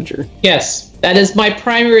Death Dodger? Yes, that is my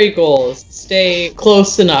primary goal, is to stay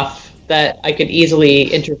close enough that I could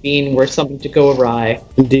easily intervene were something to go awry.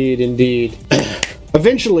 Indeed, indeed.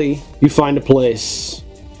 Eventually, you find a place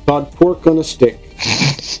called Pork on a Stick.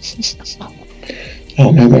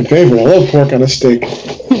 Oh man, my favorite. I love pork on a stick.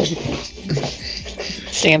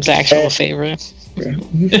 Sam's actual favorite.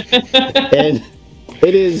 And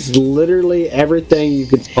it is literally everything you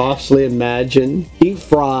could possibly imagine, deep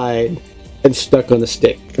fried and stuck on a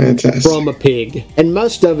stick. Fantastic. From a pig. And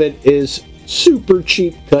most of it is super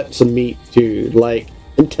cheap cuts of meat too, like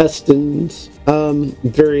intestines,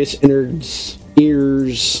 various innards,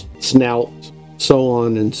 ears, snout, so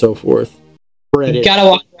on and so forth. Breaded. You gotta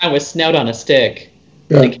walk around with snout on a stick.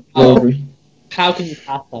 Yeah, Like, how can you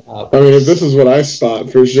pass that up? I mean, if this is what I thought,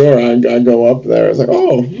 for sure, I go up there. It's like,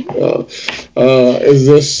 is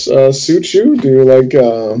this suit you? Do you like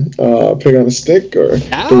pig on a stick, or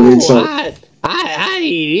do you need some? I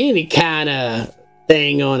eat any kind of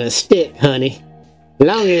thing on a stick, honey. As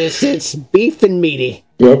long as it's beef and meaty.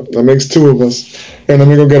 Yep, that makes two of us. And let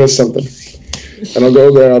me go get us something. And I'll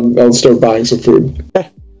go there. I'll start buying some food.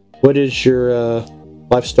 What is your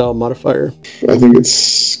lifestyle modifier? I think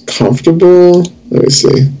it's comfortable. Let me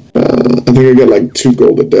see. I think I get like 2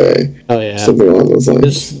 gold a day. Oh yeah. Something along those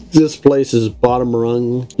lines. This place is bottom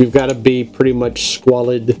rung. You've got to be pretty much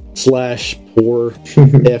squalid / poor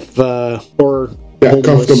if or yeah, homeless.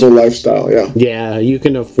 Comfortable lifestyle. Yeah. Yeah, you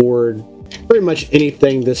can afford pretty much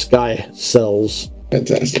anything this guy sells.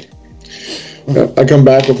 Fantastic. I come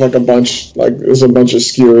back with like a bunch, like there's a bunch of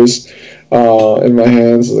skewers in my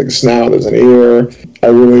hands. There's like a snout, there's an ear.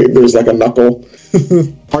 There's like a knuckle.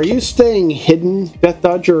 Are you staying hidden, Death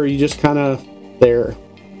Dodger, or are you just kind of there?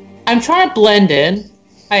 I'm trying to blend in.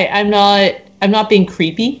 I'm not being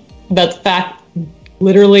creepy about the fact,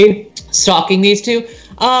 literally stalking these two.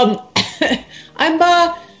 I'm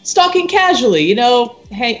stalking casually,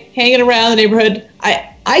 hanging around the neighborhood.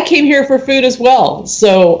 I came here for food as well,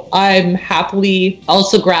 so I'm happily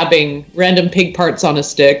also grabbing random pig parts on a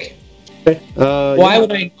stick. Okay. Why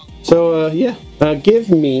would I? So,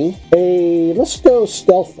 give me let's go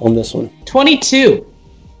stealth on this one. 22.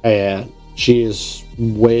 Yeah, she is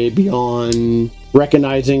way beyond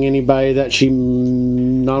recognizing anybody that she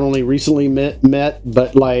not only recently met,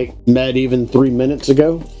 but met even 3 minutes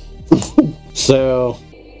ago. So,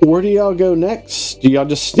 where do y'all go next? Do y'all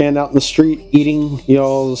just stand out in the street eating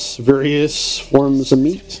y'all's various forms of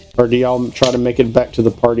meat? Or do y'all try to make it back to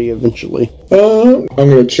the party eventually? I'm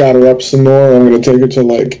going to chat her up some more. I'm going to take her to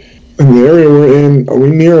in the area we're in. Are we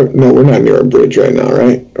near? No, we're not near a bridge right now,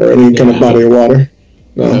 right? Or any kind of body of water?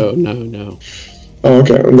 No. Oh,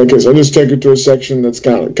 okay. In that case, I'll just take her to a section that's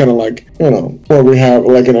kind of like, where we have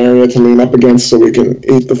like an area to lean up against so we can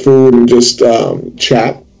eat the food and just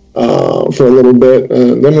chat for a little bit.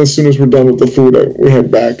 And then as soon as we're done with the food, we head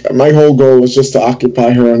back. My whole goal is just to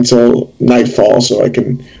occupy her until nightfall so we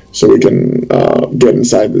can get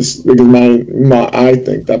inside this, because I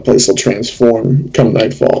think that place will transform come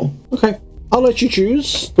nightfall. Okay. I'll let you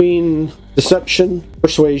choose between deception,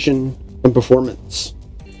 persuasion, and performance.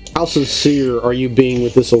 How sincere are you being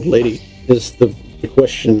with this old lady is the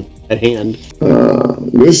question at hand.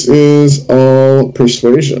 This is all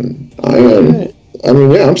persuasion.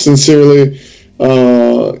 I'm sincerely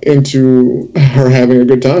into her having a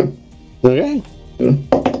good time. Okay. Yeah.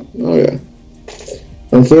 Oh yeah.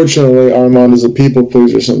 Unfortunately, Armand is a people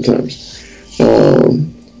pleaser sometimes.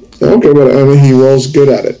 Okay, but he rolls good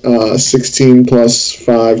at it. 16 plus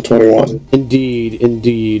 5, 21.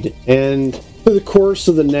 Indeed. And for the course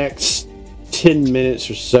of the next 10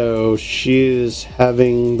 minutes or so, she is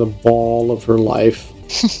having the ball of her life.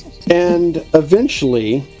 And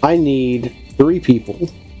eventually, I need 3 people.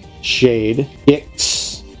 Shade,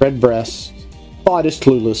 Ix, Redbreast. Bot is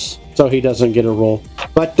clueless, so he doesn't get a roll.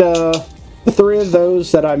 But the 3 of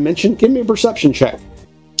those that I mentioned, give me a perception check.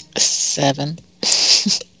 7.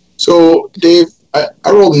 So, Dave, I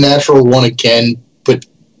rolled a natural one again, but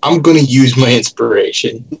I'm going to use my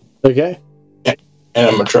inspiration. Okay. And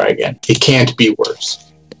I'm going to try again. It can't be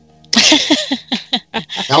worse.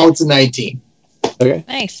 Now it's a 19. Okay.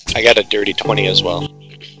 Nice. I got a dirty 20 as well.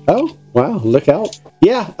 Oh, wow. Look out.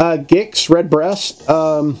 Yeah, Gix, Redbreast,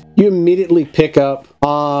 you immediately pick up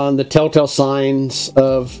on the telltale signs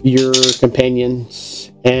of your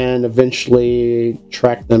companions and eventually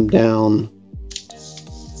track them down.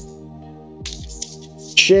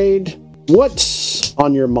 Shade, what's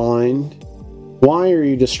on your mind? Why are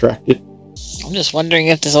you distracted? I'm just wondering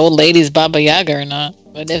if this old lady's Baba Yaga or not.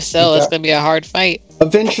 But if so, it's going to be a hard fight.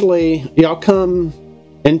 Eventually, y'all come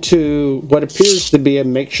into what appears to be a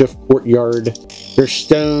makeshift courtyard. There's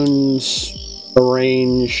stones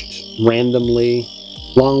arranged randomly,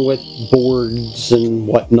 along with boards and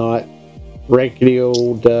whatnot. Raggedy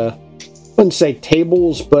old, I wouldn't say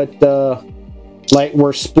tables, but like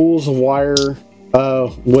where spools of wire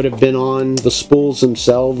would have been on. The spools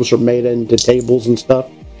themselves are made into tables and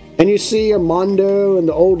stuff. And you see Armando and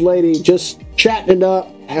the old lady just chatting it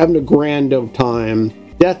up, having a grand old time.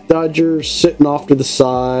 Death Dodger sitting off to the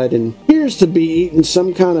side and appears to be eating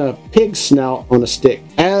some kind of pig snout on a stick.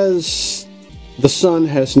 As the sun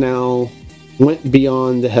has now went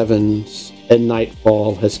beyond the heavens and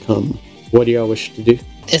nightfall has come, what do y'all wish to do?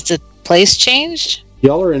 Is the place changed?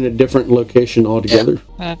 Y'all are in a different location altogether.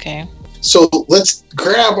 Yeah. Okay. So let's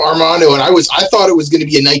grab Armando, and I thought it was going to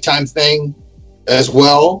be a nighttime thing as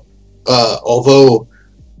well. Although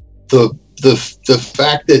the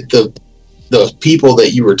fact that the people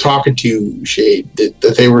that you were talking to, Shade,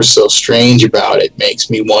 that they were so strange about it makes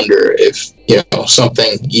me wonder if,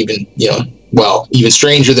 something even, even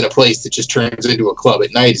stranger than a place that just turns into a club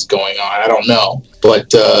at night is going on. I don't know.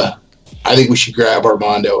 But I think we should grab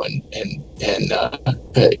Armando and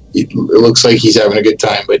it looks like he's having a good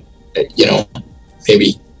time, but,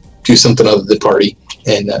 maybe do something other than party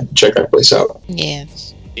and check our place out.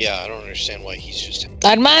 Yes. Yeah, I don't understand why he's just...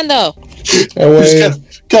 Armando! I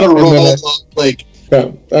wave. Gotta roll like. Yeah,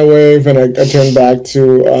 I wave and I turn back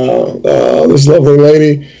to this lovely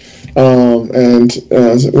lady, and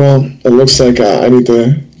well, it looks like I need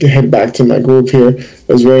to head back to my group here. It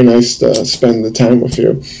was very nice to spend the time with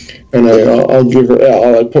you, and I'll give her.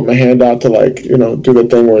 I'll put my hand out to do the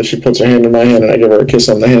thing where she puts her hand in my hand and I give her a kiss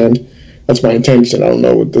on the hand. That's my intention. I don't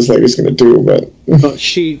know what this lady's gonna do, but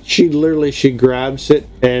she grabs it,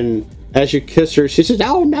 and as you kiss her, she says,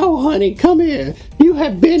 "Oh no, honey, come here. You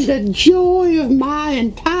have been the joy of my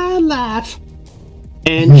entire life."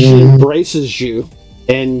 And she embraces you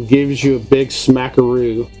and gives you a big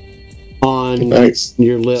smackaroo on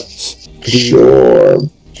your lips. Sure.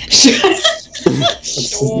 Sure.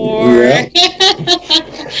 Yeah.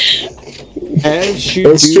 As you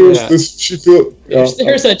That's do true. that,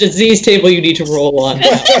 There's a disease table you need to roll on.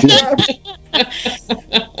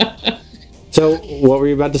 So, what were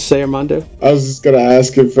you about to say, Armando? I was just gonna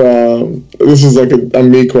ask if this is like a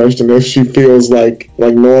me question. If she feels like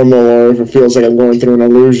normal, or if it feels like I'm going through an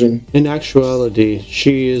illusion. In actuality,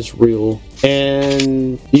 she is real,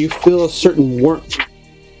 and you feel a certain warmth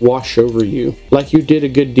wash over you, like you did a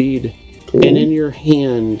good deed. Cool. And in your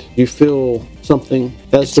hand, you feel something.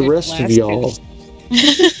 As the rest of y'all,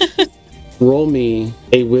 roll me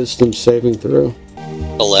a wisdom saving throw.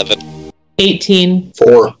 11. 18.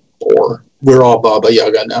 4. We're all Baba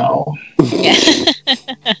Yaga now.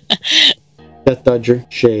 Death Dodger,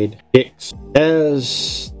 Shade, Hicks.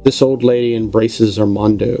 As this old lady embraces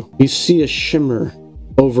Armando, you see a shimmer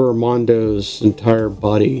over Armando's entire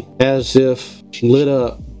body, as if lit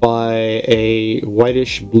up by a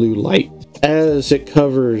whitish blue light. As it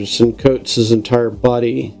covers and coats his entire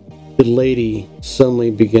body, the lady suddenly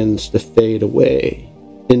begins to fade away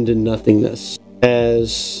into nothingness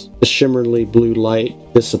as the shimmerly blue light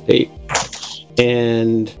dissipates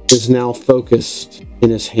and is now focused in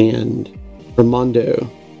his hand. Armando,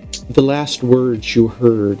 the last words you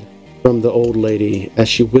heard from the old lady as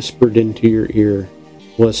she whispered into your ear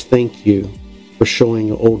was, "Thank you for showing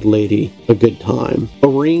an old lady a good time." A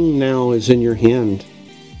ring now is in your hand.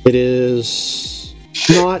 It is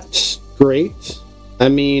not great. I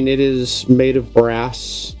mean, it is made of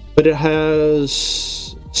brass, but it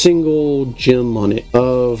has single gem on it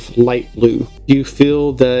of light blue. You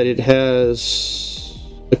feel that it has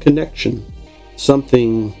a connection,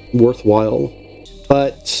 something worthwhile.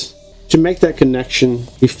 But to make that connection,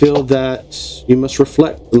 you feel that you must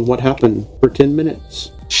reflect on what happened for 10 minutes.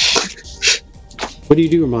 What do you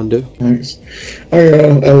do, Armando? Nice.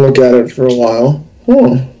 I look at it for a while.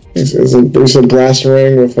 Oh, it's a brass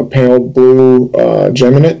ring with a pale blue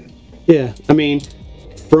gem in it. Yeah, I mean,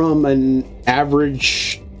 from an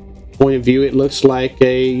average point of view, it looks like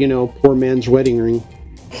a, poor man's wedding ring.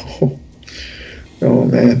 Oh,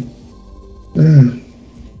 man.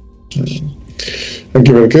 I'll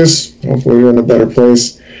give it a kiss. Hopefully you're in a better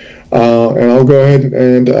place. And I'll go ahead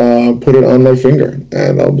and put it on my finger,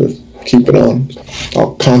 and I'll just keep it on.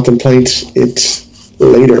 I'll contemplate it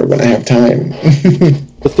later when I have time.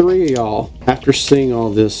 The three of y'all, after seeing all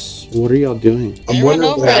this, what are y'all doing? I'm Run wondering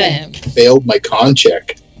over what happened. Failed my con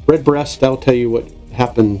check. Redbreast, I'll tell you what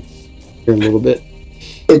happened here in a little bit.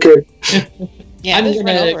 Okay. Yeah, I'm just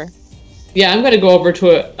run gonna- over. Yeah, I'm gonna go over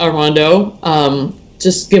to Armando.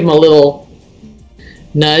 Just give him a little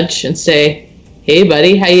nudge and say, "Hey,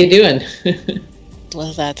 buddy, how you doing?"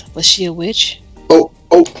 Was she a witch? Oh,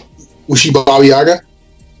 was she Baba Yaga?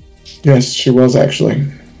 Yes, she was actually.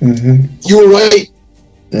 Mm-hmm. You were right.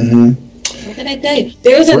 Mm-hmm. What did I tell you?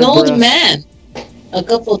 There was an old Redbreast. man a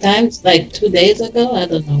couple times, like 2 days ago. I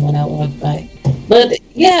don't know when I walked by. But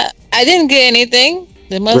Yeah, I didn't get anything.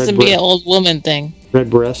 There mustn't be an old woman thing.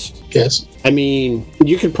 Redbreast. Yes. I mean,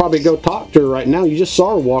 you could probably go talk to her right now. You just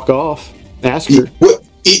saw her walk off. Ask her.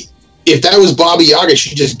 If that was Baba Yaga,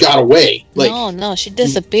 she just got away. No, she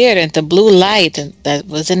disappeared into blue light and that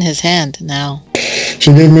was in his hand now.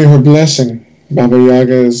 She gave me her blessing. Baba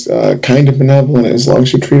Yaga is kind of benevolent as long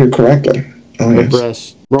as you treat her correctly. Oh, yes.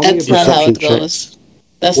 Redbreast. Roll me a That's not how perception it check. goes.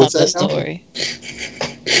 That's What's not the that now? story.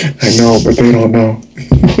 I know, but they don't know.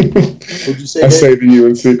 What'd you say? I Dave? say to you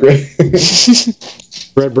in secret.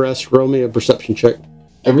 Redbreast, roll me a perception check.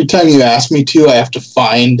 Every time you ask me to, I have to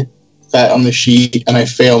find that on the sheet, and I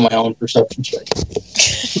fail my own perception check.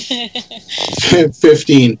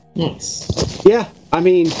 15. Nice. Yeah, I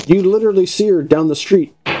mean, you literally see her down the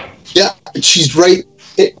street. Yeah, she's right.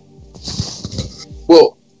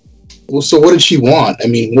 Well, so what did she want? I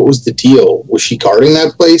mean, what was the deal? Was she guarding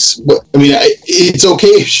that place? It's okay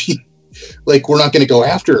if she, we're not going to go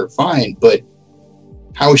after her, fine, but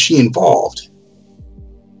how is she involved?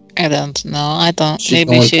 I don't know. I don't. She's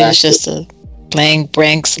Maybe going she back was just playing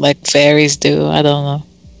pranks like fairies do. I don't know.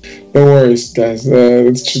 No worries, guys.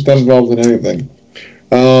 She's not involved in anything.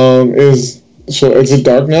 Is it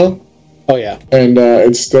dark now? Oh, yeah. And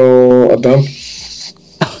it's still a dump?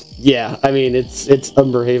 Yeah, I mean, it's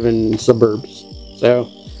Umberhaven suburbs. So,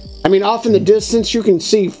 I mean, off in the distance, you can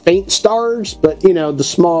see faint stars, but, the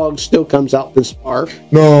smog still comes out this far.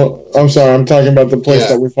 No, I'm sorry. I'm talking about the place Yeah.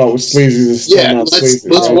 that we thought was sleazy. Is still Yeah, not let's sleazy,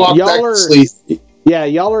 right? walk Y'all back are- to sleep. Yeah,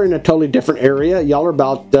 y'all are in a totally different area. Y'all are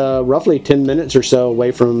about roughly 10 minutes or so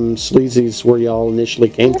away from Sleazy's where y'all initially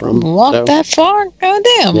came from. Walk So, that far? God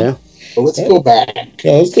damn. yeah. Well, let's go back.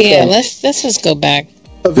 Yeah, let's do Yeah, that. let's just go back.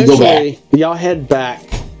 Eventually, y'all head back,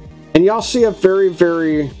 and y'all see a very,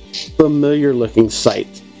 very familiar-looking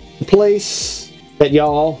sight. The place that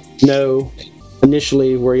y'all know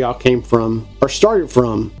initially where y'all came from, or started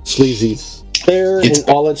from, Sleazy's. There in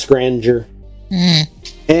all its grandeur. Mm.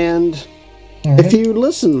 And if you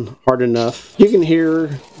listen hard enough, you can hear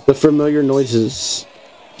the familiar noises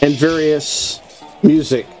and various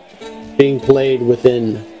music being played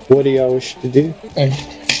within. What do y'all wish to do?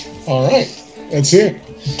 All right. That's it.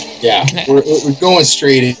 Yeah, we're going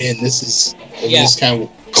straight in. This is Yeah. kind of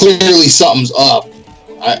clearly something's up.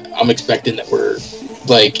 I'm expecting that we're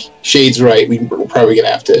Shade's right. We're probably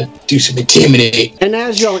gonna have to do some intimidate. And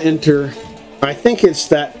as y'all enter, I think it's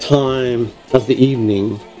that time of the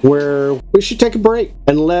evening where we should take a break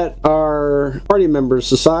and let our party members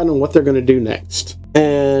decide on what they're going to do next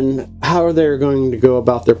and how they're going to go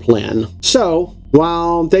about their plan. So,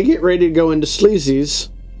 while they get ready to go into Sleazy's,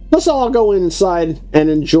 let's all go inside and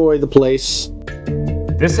enjoy the place.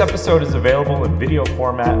 This episode is available in video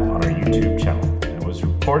format on our YouTube channel and was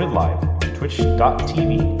recorded live on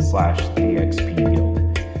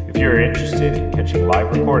twitch.tv/theXPGuild. If you're interested in catching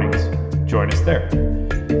live recordings, join us there.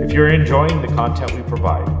 If you're enjoying the content we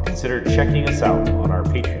provide, consider checking us out on our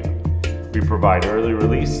Patreon. We provide early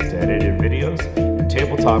release to edited videos and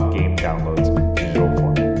tabletop game downloads in digital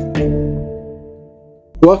format.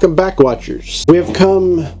 Welcome back, Watchers. We have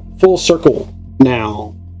come full circle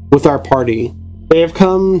now with our party. They have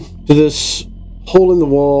come to this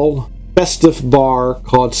hole-in-the-wall festive bar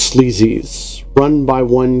called Sleazy's, run by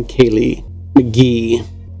one Kaylee McGee,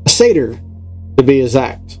 a satyr to be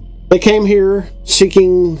exact. They came here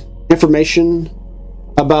seeking information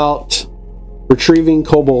about retrieving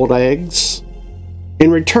kobold eggs. In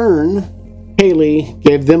return, Haley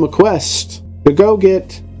gave them a quest to go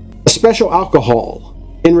get a special alcohol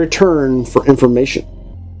in return for information.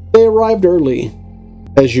 They arrived early,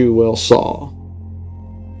 as you well saw,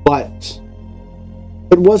 but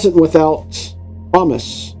it wasn't without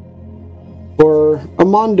promise, for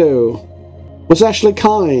Armando was actually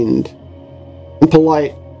kind and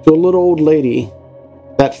polite to a little old lady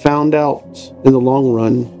that found out in the long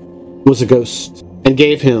run was a ghost and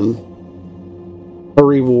gave him a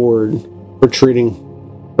reward for treating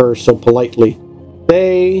her so politely.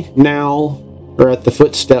 They now are at the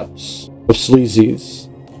footsteps of sleazies.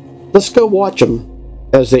 Let's go watch them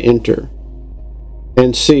as they enter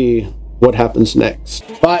and see what happens next.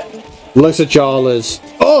 But looks at y'all as,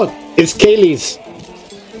 oh, it's Kaylee's.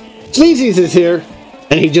 Sleazy's is here.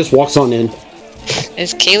 And he just walks on in.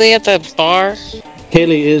 Is Kaylee at the bar?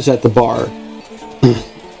 Kaylee is at the bar.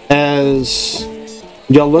 As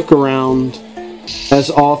y'all look around, as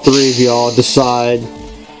all three of y'all decide,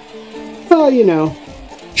 well, you know,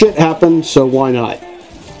 shit happened, so why not?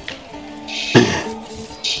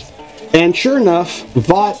 And sure enough,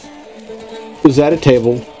 Vought is at a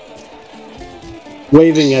table,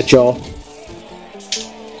 waving at y'all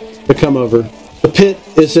to come over. The pit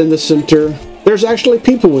is in the center. There's actually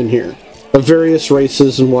people in here of various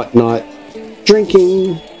races and whatnot,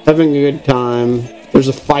 drinking, having a good time. There's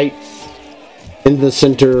a fight in the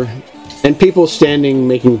center, and people standing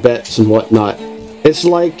making bets and whatnot. It's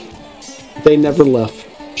like they never left.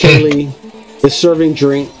 Kaylee is serving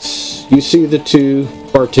drinks. You see the two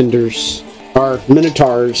bartenders, our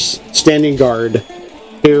minotaurs, standing guard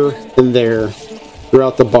here and there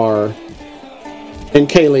throughout the bar. And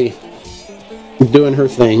Kaylee doing her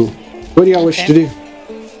thing. What do y'all wish to do?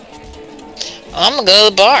 I'm gonna go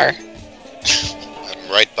to the bar.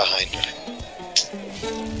 I'm right behind her.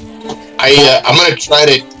 I'm gonna try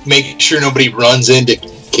to make sure nobody runs into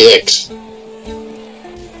Kix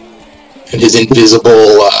and his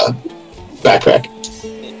invisible backpack.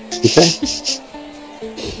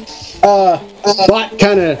 Okay. Bot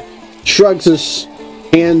kind of shrugs his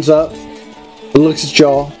hands up and looks at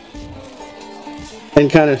y'all and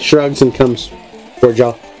kind of shrugs and comes toward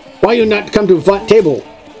y'all. Why you not come to a Vought table?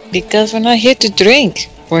 Because we're not here to drink.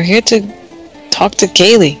 We're here to talk to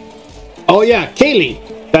Kaylee. Oh yeah, Kaylee.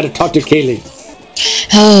 Gotta talk to Kaylee.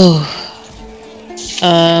 Oh.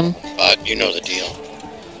 But you know the deal.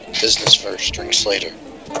 Business first, drinks later.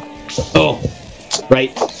 Oh,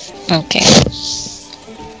 right. Okay.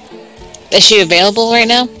 Is she available right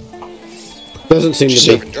now? Doesn't seem She's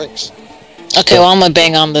to be. serving drinks. Okay, well I'm gonna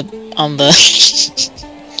bang on the on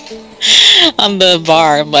the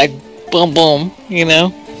bar. I'm like, boom, boom. You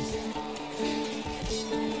know.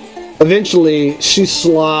 Eventually, she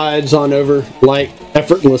slides on over, like,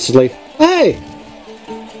 effortlessly. Hey!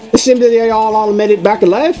 It seems that they all made it back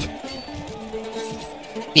alive.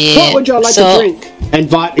 Yeah. What would y'all like to drink? And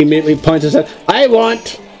Vought immediately points his head. I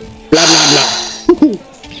want... blah, blah, blah.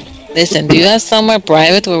 Listen, do you have somewhere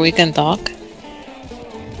private where we can talk?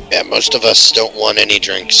 Yeah, most of us don't want any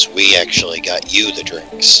drinks. We actually got you the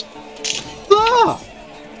drinks. Ah!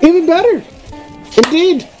 Even better.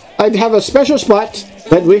 Indeed. I'd have a special spot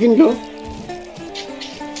that we can go.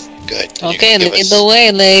 Good. Okay, lead the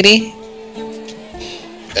way, lady.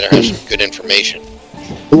 Better have some good information.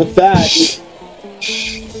 With that,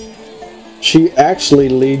 she actually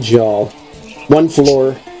leads y'all one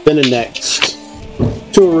floor, then the next,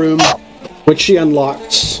 to a room which she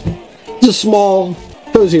unlocks. It's a small,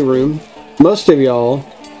 cozy room. Most of y'all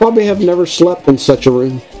probably have never slept in such a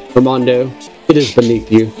room. Armando, it is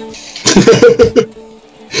beneath you.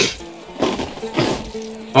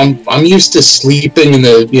 I'm used to sleeping in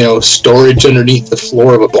the storage underneath the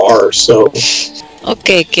floor of a bar. So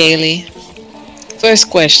Okay, Kaylee. First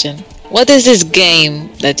question. What is this game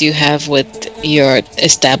that you have with your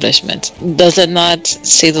establishment? Does it not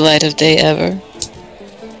see the light of day ever?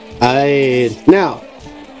 Now,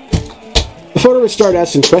 before we start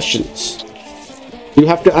asking questions, you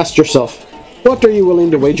have to ask yourself, what are you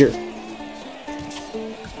willing to wager?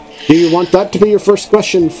 Do you want that to be your first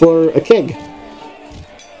question for a keg?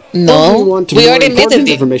 No, Or do you want we more already made the important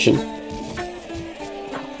deal. information?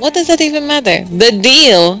 What does that even matter? The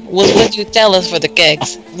deal was what you tell us for the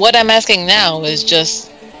kegs. What I'm asking now is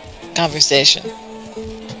just conversation.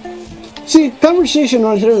 See, conversation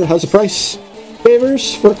right here has a price.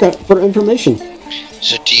 Favors for information.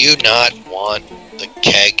 So do you not want the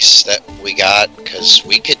kegs that we got? Because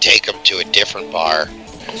we could take them to a different bar.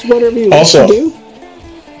 It's whatever you Also- want to do.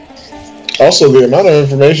 Also, the amount of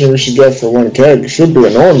information we should get for one keg should be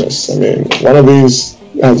enormous. I mean, one of these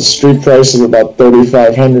has a street price of about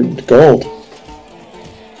 3,500 gold.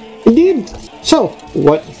 Indeed. So,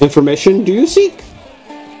 what information do you seek?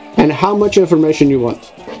 And how much information you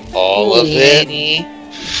want? All of it. Lady.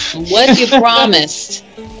 What you promised.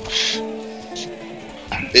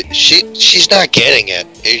 She's not getting it.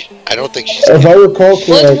 I don't think she's. If I recall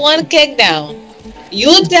Put correct, one keg down.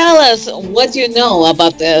 You tell us what you know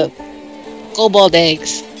about the cobalt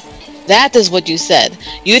eggs. That is what you said.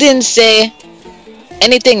 You didn't say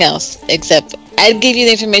anything else except I'd give you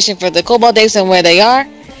the information for the cobalt eggs and where they are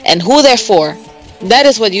and who they're for. That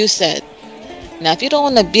is what you said. Now, if you don't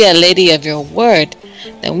want to be a lady of your word,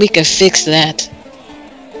 then we can fix that.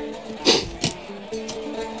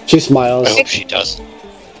 She smiles. I hope she does.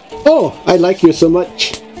 Oh, I like you so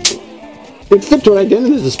much. It fit right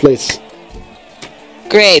into this place.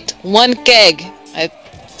 Great. 1 keg. I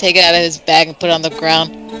take it out of his bag and put it on the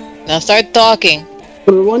ground. Now start talking.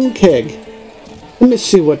 For 1 keg. Let me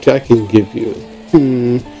see what I can give you.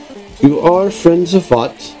 You are friends of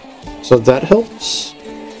Vought, so that helps.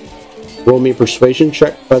 Roll me a persuasion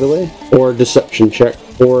check, by the way, or deception check,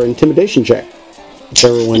 or intimidation check.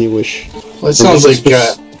 Whichever one you wish. Well, it sounds like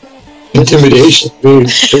intimidation.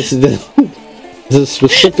 This is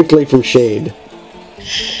specifically from Shade.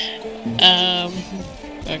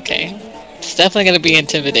 Okay. It's definitely going to be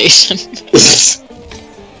intimidation.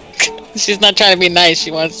 She's not trying to be nice.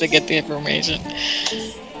 She wants to get the information.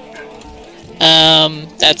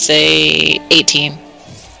 That's a 18.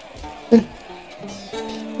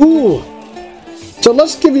 Ooh. So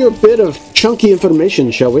let's give you a bit of chunky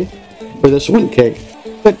information, shall we? For this 1 keg.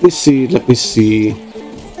 Let me see.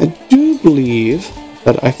 I do believe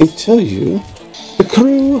that I can tell you the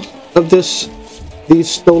crew of these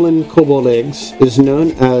stolen cobalt eggs is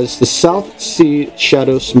known as the South Sea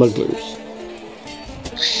Shadow Smugglers.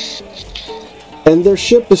 And their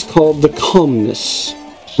ship is called the Calmness.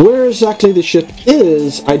 Where exactly the ship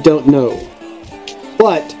is, I don't know.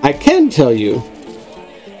 But I can tell you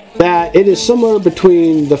that it is somewhere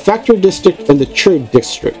between the Factory District and the Trade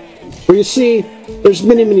District. Where you see, there's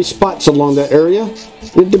many spots along that area.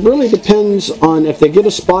 It really depends on if they get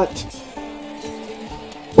a spot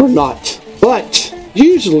or not. But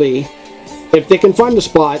usually, if they can find a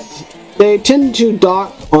spot, they tend to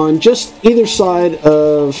dock on just either side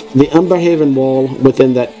of the Umberhaven wall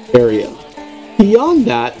within that area. Beyond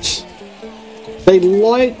that, they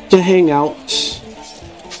like to hang out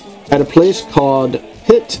at a place called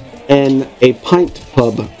Pit and a Pint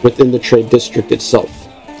Pub within the Trade District itself.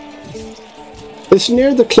 It's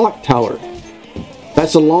near the clock tower.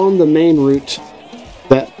 That's along the main route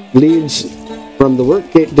that leads from the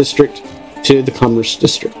Workgate District to the Commerce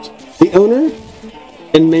District. The owner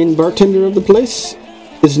and main bartender of the place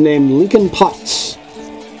is named Lincoln Potts.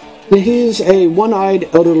 He's a one-eyed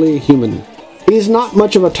elderly human. He's not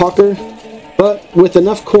much of a talker, but with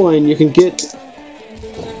enough coin you can get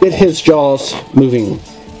his jaws moving.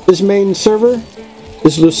 His main server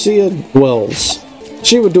is Lucia Wells.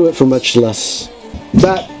 She would do it for much less.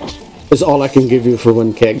 That is all I can give you for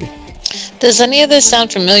 1 keg. Does any of this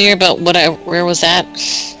sound familiar about where was that?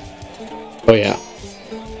 Oh yeah.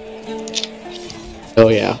 Oh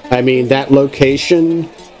yeah. I mean, that location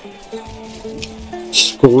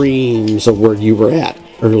screams of where you were at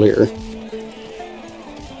earlier.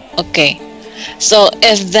 Okay. So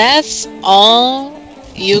if that's all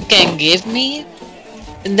you can give me,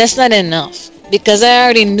 then that's not enough. Because I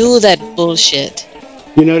already knew that bullshit.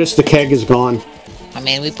 You notice the keg is gone. I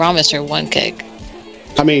mean, we promised her 1 keg.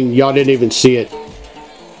 I mean, y'all didn't even see it,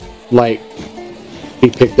 like, be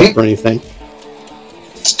picked up or anything.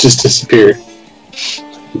 It's just disappeared.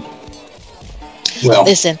 Well,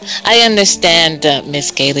 Listen, I understand,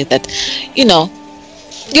 Miss Kaylee, that, you know,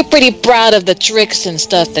 you're pretty proud of the tricks and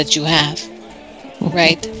stuff that you have,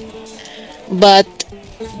 right? But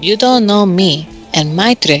you don't know me and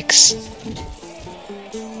my tricks.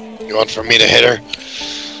 You want for me to hit her?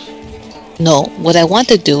 No, what I want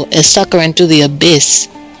to do is suck her into the abyss.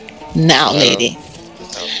 Now, lady.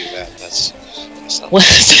 Don't do that. That's not What?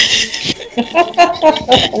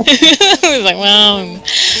 I was like, well,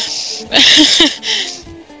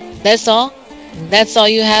 that's all. That's all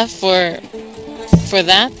you have for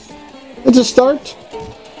that. It's a start.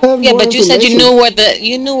 Have Yeah, more but you said you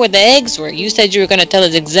information. knew where the eggs were. You said you were going to tell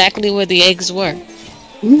us exactly where the eggs were.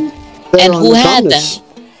 They're and on who the had Calmness.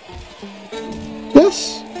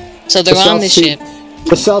 Yes. So they're The on South the Sea- ship.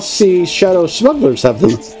 The South Sea Shadow Smugglers have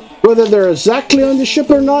them. Whether they're exactly on the ship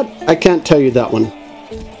or not, I can't tell you that one.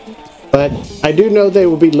 But I do know they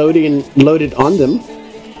will be loaded on them,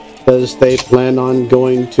 because they plan on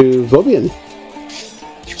going to Vobian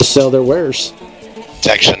to sell their wares. It's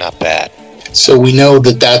actually not bad. so we know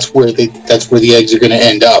that's where the eggs are going to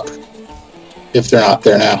end up if they're not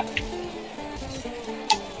there now.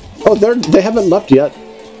 Oh, they haven't left yet,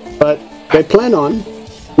 but they plan on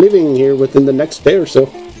leaving here within the next day or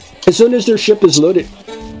so, as soon as their ship is loaded.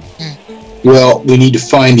 Well, we need to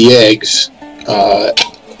find the eggs,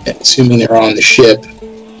 assuming they're on the ship,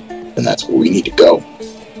 and that's where we need to go.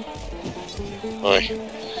 I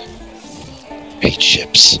hate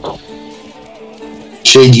ships.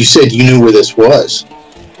 Shade, you said you knew where this was.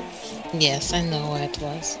 Yes, I know where it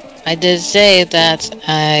was. I did say that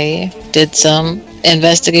I did some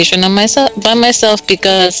investigation on myself by myself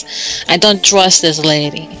because I don't trust this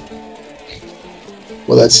lady.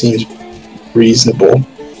 Well, that seems reasonable.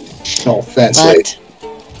 No offense, lady.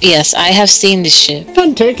 But yes, I have seen the ship.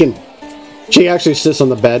 Done taken. She actually sits on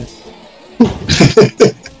the bed.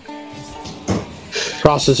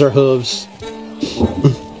 Crosses her hooves.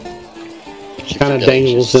 Kind of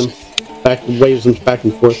dangles him back, waves him back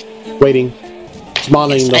and forth, waiting,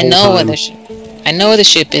 smiling the I whole know time. where the ship. I know where the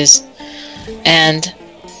ship is, and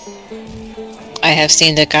I have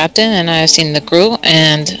seen the captain and I have seen the crew,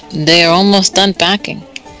 and they are almost done packing.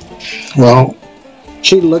 Well,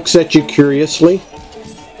 She looks at you curiously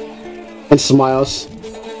and smiles.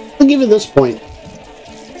 I'll give you this point.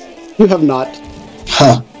 You have not.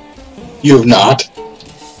 huh? You have not.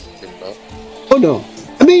 Oh no.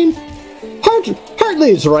 I mean,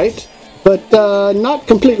 partly is right, but not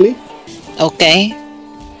completely. Okay,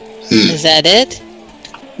 is that it?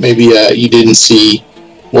 Maybe you didn't see.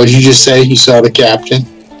 What did you just say? You saw the captain?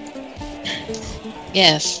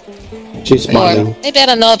 Yes. She's Or smiling. maybe I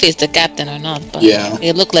don't know if he's the captain or not, but Yeah.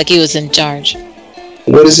 it looked like he was in charge.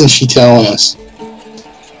 What isn't she telling us?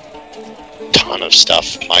 Ton of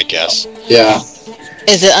stuff, I guess. Yeah.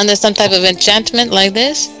 Is it under some type of enchantment like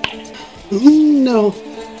this? No,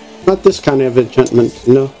 not this kind of enchantment.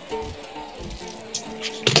 No.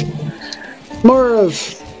 More of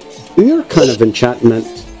your kind of enchantment.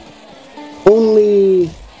 Only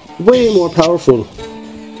way more powerful.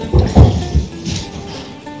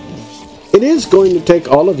 It is going to take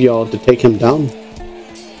all of y'all to take him down.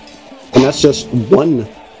 And that's just one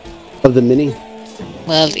of the many.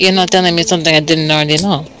 Well, you're not telling me something I didn't already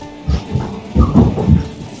know.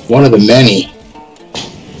 One of the many.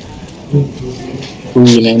 Who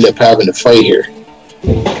we gonna end up having to fight here?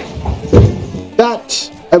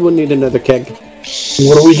 That, I will need another keg.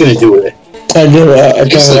 What are we gonna do with it? I give a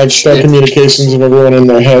kind of like share communications of everyone in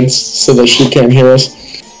their heads so that she can't hear us.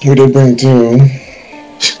 We did bring two.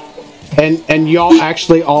 And y'all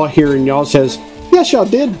actually all hear and y'all says, yes, y'all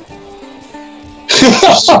did.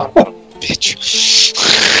 Bitch.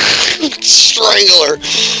 Strangle her.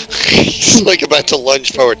 He's like about to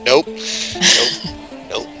lunge forward. Nope.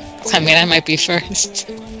 Nope. I mean, I might be first.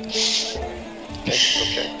 Okay.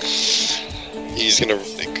 He's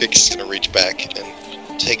gonna reach back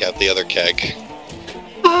and take out the other keg.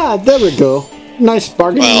 Ah, there we go. Nice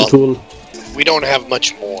bargaining Well, tool. We don't have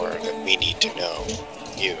much more that we need to know.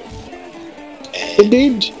 You. And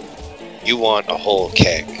Indeed. you want a whole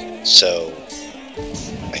keg. So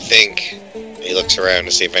I think he looks around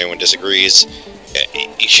to see if anyone disagrees.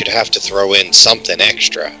 You should have to throw in something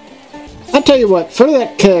extra. I'll tell you what, for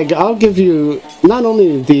that keg, I'll give you not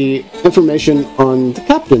only the information on the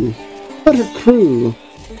captain, but her crew,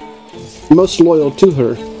 most loyal to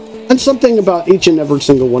her, and something about each and every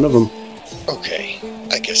single one of them. Okay,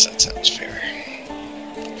 I guess that sounds fair.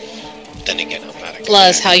 Then again, I'm not a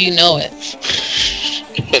Plus, how you know it.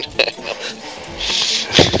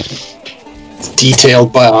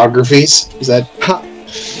 Detailed biographies? Is that?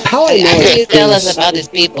 How I know After you it tell is- us about these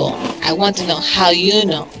people, I want to know how you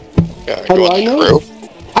know. How do I know?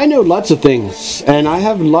 I know lots of things, and I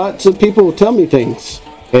have lots of people tell me things,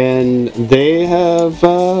 and they have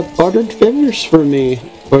bartered favors for me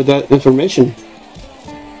for that information.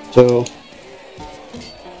 So,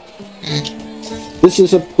 this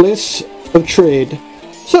is a place of trade.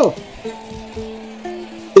 So,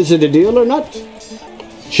 is it a deal or not?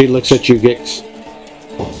 She looks at you, Gix,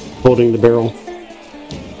 holding the barrel.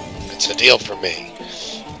 It's a deal for me.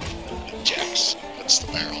 Jax puts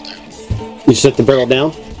the barrel down. You set the barrel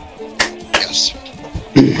down? Yes.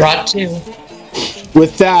 Brought two.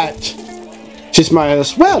 With that, she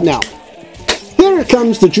smiles. Well, now, here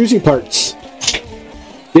comes the juicy parts.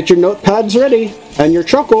 Get your notepads ready, and your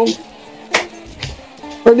chuckle,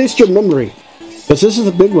 or at least your memory, because this is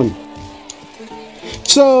a big one.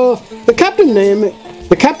 So, the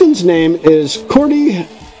captain's name is Cordy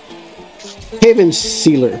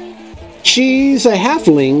Havensealer. She's a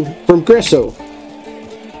halfling from Gresso,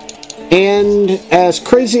 and as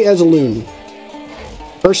crazy as a loon.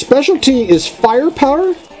 Her specialty is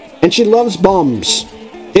firepower, and she loves bombs.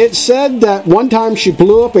 It's said that one time she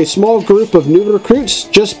blew up a small group of new recruits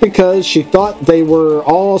just because she thought they were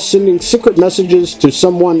all sending secret messages to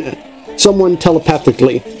someone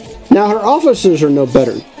telepathically. Now her officers are no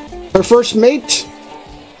better. Her first mate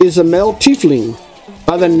is a male tiefling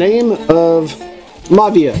by the name of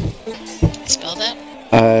Mavia. Spell that?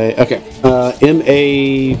 Okay.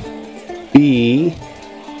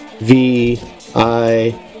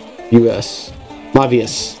 Mavivius.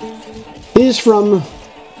 Mavius. He is from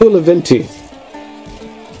Uliventi,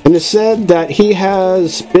 and it's said that he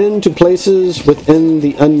has been to places within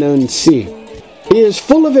the unknown sea. He is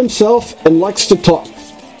full of himself and likes to talk.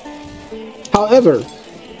 However,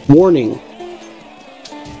 warning,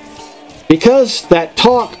 because that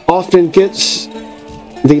talk often gets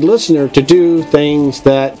the listener to do things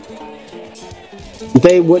that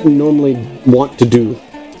they wouldn't normally want to do.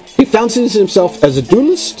 He fancies himself as a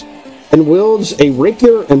duelist and wields a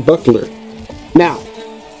rapier and buckler. Now,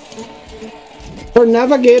 her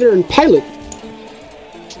navigator and pilot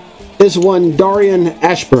is one Darian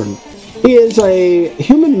Ashburn. He is a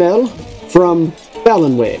human male from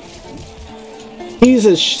Ballinway. He's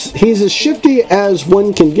as shifty as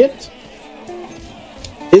one can get.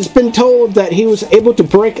 It's been told that he was able to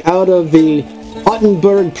break out of the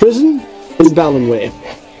Ottenburg prison in Ballinway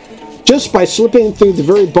just by slipping through the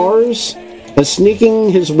very bars and sneaking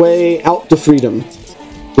his way out to freedom.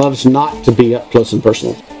 Loves not to be up close and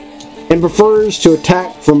personal, and prefers to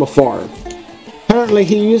attack from afar. Apparently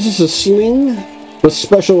he uses a sling with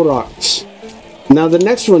special rocks. Now the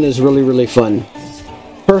next one is really, really fun.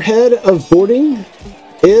 Her head of boarding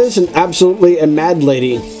is absolutely a mad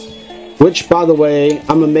lady, which, by the way,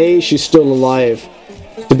 I'm amazed she's still alive,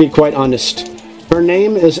 to be quite honest. Her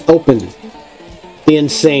name is Open, the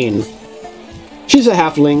Insane. She's a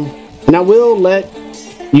halfling, and I will let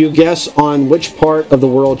you guess on which part of the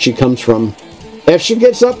world she comes from. If she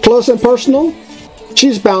gets up close and personal,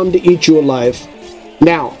 she's bound to eat you alive.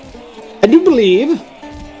 Now, I do believe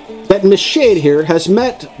that Miss Shade here has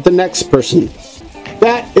met the next person.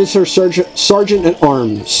 That is her sergeant at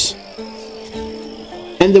arms,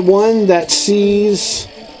 and the one that sees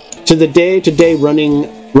to the day-to-day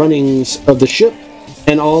runnings of the ship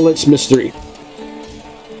and all its mystery.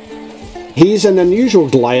 He's an unusual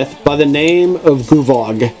Goliath by the name of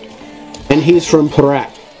Guvog, and he's from Perak.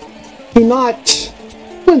 I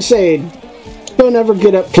wouldn't say don't ever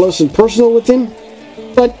get up close and personal with him,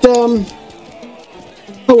 but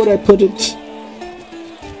how would I put it?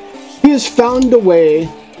 He has found a way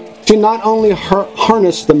to not only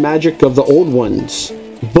harness the magic of the old ones,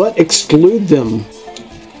 but exclude them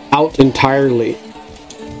out entirely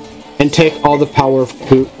and take all the power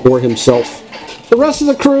for himself. The rest of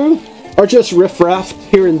the crew are just riffraff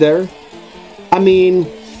here and there. I mean,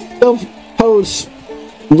 they'll pose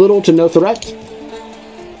little to no threat.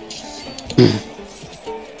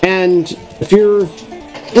 And if you're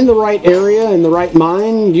in the right area, in the right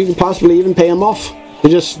mind, you can possibly even pay them off to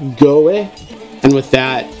just go away. And with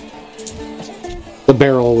that, the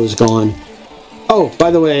barrel was gone. Oh, by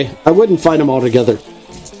the way, I wouldn't fight them all together.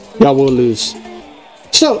 Y'all will lose.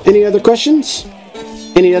 So, any other questions?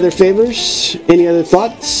 Any other favors? Any other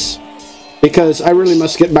thoughts? Because I really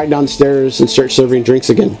must get back downstairs and start serving drinks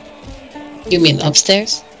again. You mean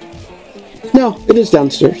upstairs? No, it is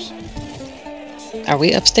downstairs. Are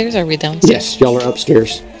we upstairs or are we downstairs? Yes, y'all are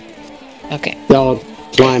upstairs. Okay. Y'all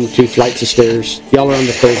climb 2 flights of stairs. Y'all are on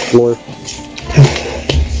the 3rd floor.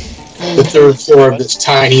 The 3rd floor of this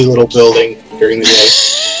tiny little building during the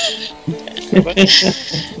day.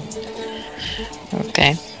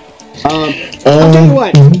 Okay. I'll tell you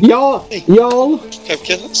what, y'all Have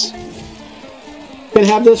killers? can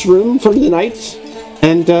have this room for the night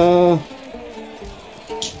and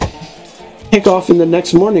kick off in the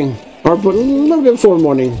next morning, or a little bit before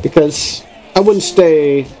morning, because I wouldn't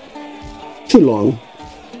stay too long.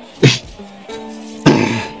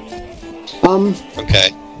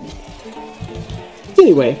 Okay.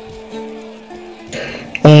 Anyway.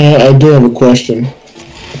 I do have a question.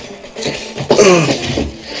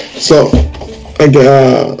 So,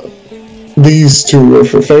 these two were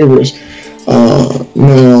for favors.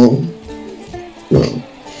 Now,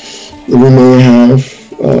 we may have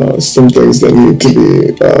some things that need to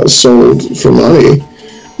be sold for money.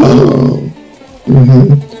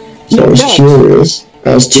 So I was curious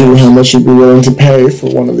as to how much you'd be willing to pay for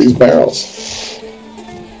one of these barrels.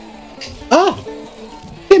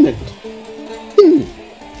 Payment.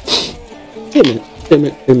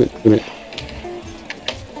 Payment.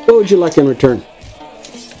 What would you like in return?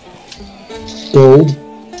 Gold.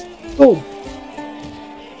 Oh.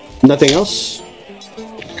 Nothing else?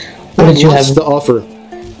 What did you What's have? the offer?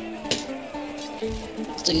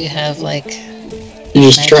 Do you have like?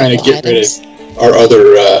 You're just trying to get rid items? of our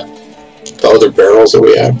the other barrels that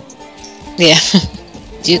we have. Yeah.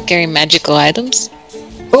 Do you carry magical items?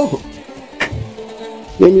 Oh.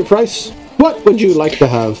 Name your price. What would you like to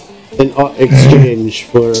have in exchange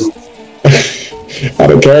for?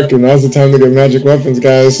 Out of character, now's the time to get magic weapons,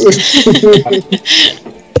 guys.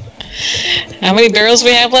 How many barrels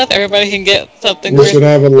we have left? Everybody can get something We for should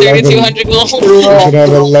have 11. 3,200 gold. We should have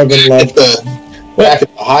 11 At left. back at the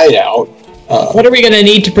hideout. What are we gonna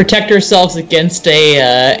need to protect ourselves against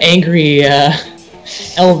a angry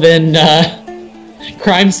elven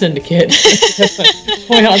crime syndicate?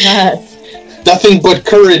 Point on that. Nothing but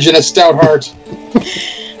courage and a stout heart.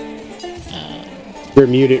 You're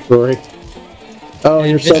muted, Rory. Oh,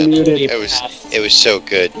 you're so muted. It was so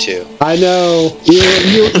good too. I know.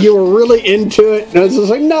 You were really into it, and I was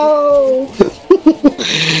just like, no.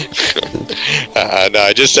 No,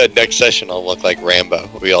 I just said next session I'll look like Rambo.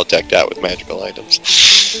 We all decked out with magical items.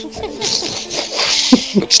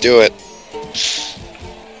 Let's do it.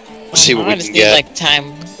 Let's see what we can get. Like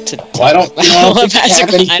time to. Well, I don't think we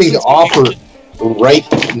have anything to offer right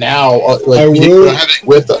now. Like, we don't have it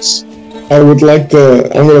with us. I would like to.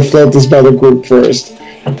 I'm going to float this by the group first.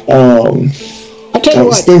 I tell you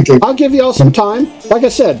what, I'll give y'all some time. Like I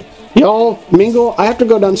said, y'all mingle. I have to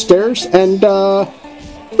go downstairs, and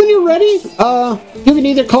when you're ready, you can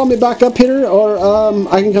either call me back up here, or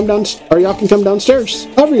I can come down, or y'all can come downstairs,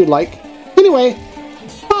 however you'd like. Anyway,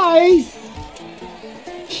 bye.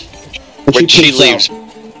 When she leaves,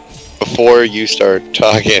 before you start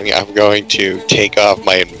talking, I'm going to take off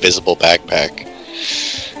my invisible backpack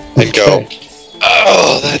and go,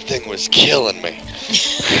 oh, that thing was killing me.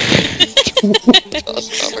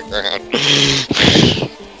 Tossed on the ground.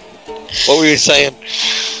 What were you saying?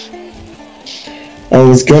 I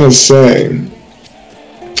was going to say,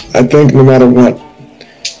 I think no matter what,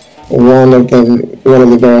 one of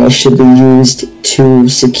the barrels should be used to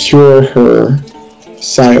secure her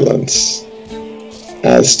silence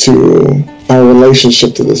as to our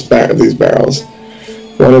relationship to these barrels.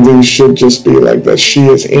 One of these should just be like that she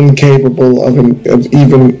is incapable of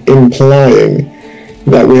even implying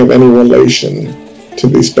that we have any relation to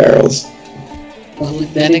these barrels. Well, we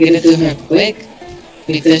better get it to her quick,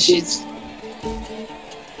 because she's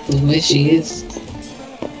the way she is.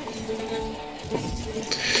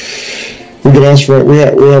 We can ask for it. We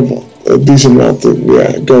have a decent amount to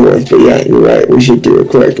go with, but yeah, you're right. We should do it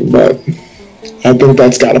quick, but I think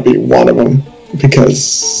that's got to be one of them,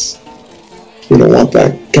 because we don't want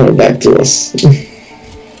that coming back to us.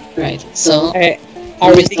 Right. So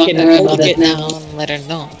Are we thinking about it now? And let her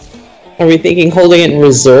know. Are we thinking holding it in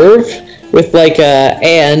reserve with like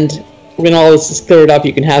and when all this is cleared up,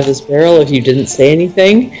 you can have this barrel if you didn't say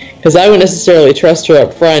anything? Because I wouldn't necessarily trust her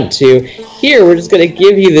up front to, here, we're just going to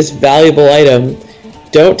give you this valuable item.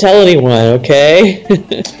 Don't tell anyone, okay?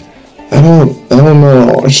 I don't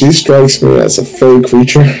know. She strikes me as a fey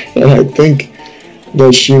creature, and I think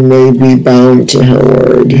that she may be bound to her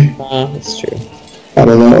word. That's true. I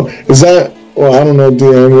don't know. Well, I don't know,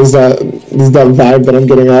 DM. Is that vibe that I'm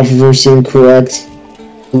getting off of her seem correct?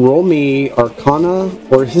 Roll me Arcana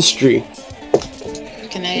or History.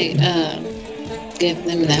 Can I give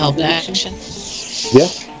them the help action? Yeah.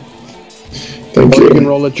 Thank Or you. you can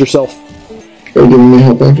roll it yourself. Are you giving me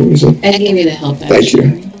help action, you said? I give you the help action. Thank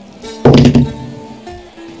you.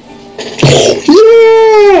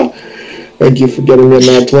 Yeah! Thank you for getting me a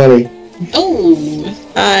nat 20.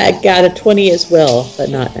 Oh! I got a 20 as well, but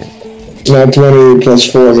not that. Nat 20 plus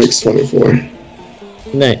 4 makes 24.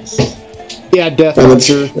 Nice. Yeah, Death And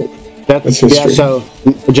Dodger. that's history. Yeah, so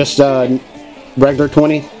just regular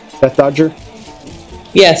 20, Death Dodger.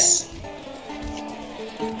 Yes.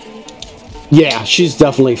 Yeah, she's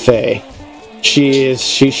definitely Fae. She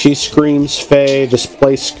screams Fae. This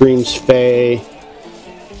place screams Fae.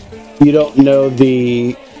 You don't know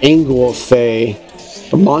the angle of Fae.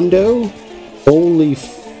 Armando? Holy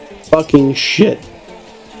fucking shit.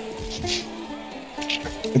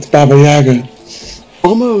 It's Baba Yaga.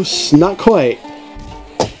 Almost, not quite.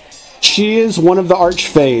 She is one of the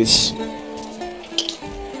Archfaes.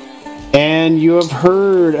 And you have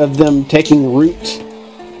heard of them taking root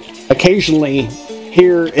occasionally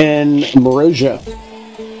here in Morosia.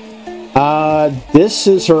 This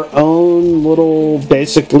is her own little,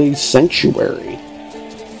 basically, sanctuary.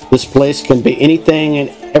 This place can be anything and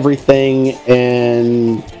everything,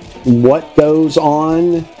 and what goes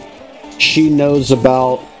on, she knows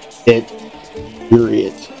about it,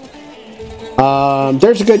 period.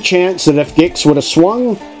 There's a good chance that if Gix would have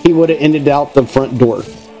swung, he would have ended out the front door.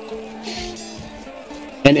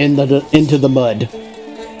 And into the mud.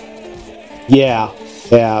 Yeah.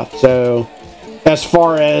 So, as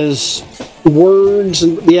far as words,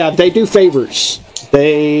 they do favors.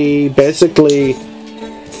 They basically,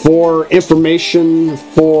 for information, a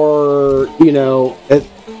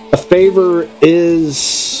favor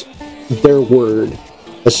is their word,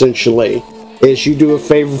 essentially. Is you do a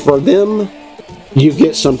favor for them, you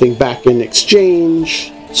get something back in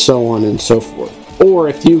exchange, so on and so forth. Or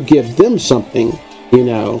if you give them something,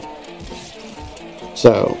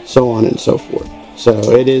 so on and so forth.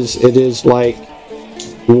 So it is like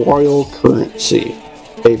royal currency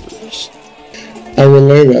favors. I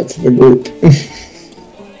relay that to the group.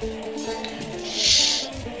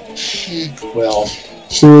 Well,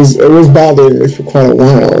 it was bothering me for quite a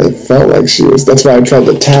while. It felt like she was. That's why I tried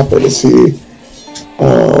to tap her to see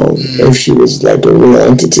if she was like a real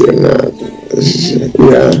entity or not.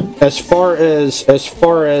 Yeah. As far as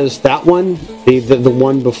that one, the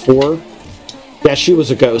one before, yeah, she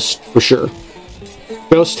was a ghost for sure.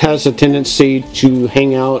 Ghost has a tendency to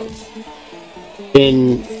hang out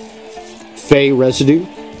in fey residue,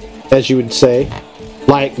 as you would say.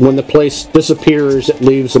 Like when the place disappears, it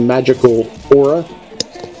leaves a magical aura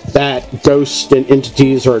that ghosts and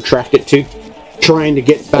entities are attracted to, trying to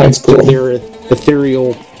get back to their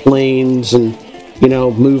ethereal planes and,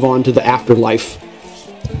 move on to the afterlife.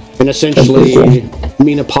 And essentially,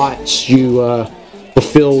 Mina Potts, you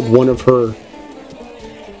fulfilled one of her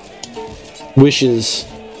wishes,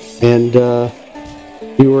 and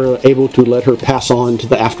you were able to let her pass on to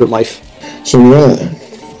the afterlife. So yeah,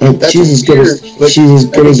 she's as good as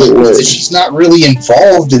it was. She's not really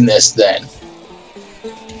involved in this then.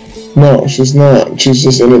 No, she's not. She's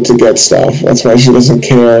just in it to get stuff. That's why she doesn't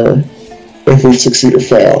care if we succeed or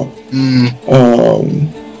fail.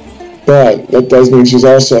 But that does mean she's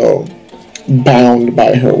also bound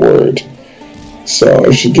by her word. So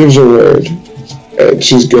if she gives her word,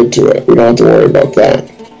 she's good to it. We don't have to worry about that.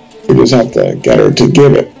 We just have to get her to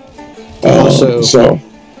give it.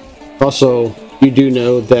 Also, you do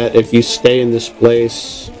know that if you stay in this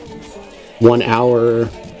place 1 hour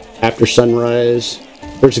after sunrise,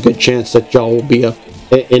 there's a good chance that y'all will be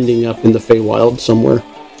ending up in the Feywild somewhere.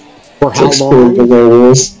 For how long?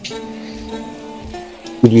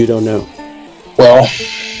 You don't know. Well,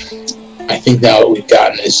 I think now that we've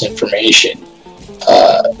gotten this information,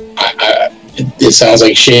 it sounds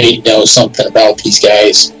like Shade knows something about these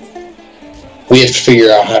guys. We have to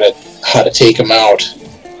figure out how to take them out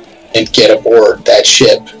and get aboard that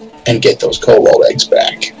ship and get those cobalt eggs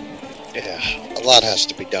back. Yeah, a lot has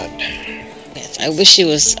to be done. Yes, I wish he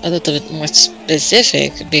was a little bit more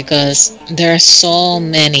specific because there are so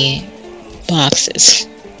many boxes.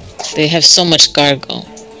 They have so much cargo.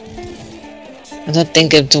 I don't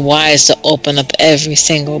think it's wise to open up every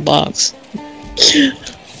single box.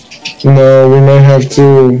 No, we might have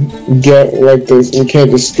to get like this. We can't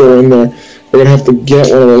just go in there. We're gonna have to get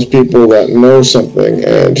one of those people that knows something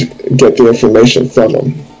and get the information from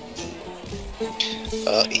them.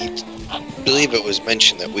 I believe it was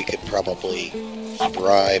mentioned that we could probably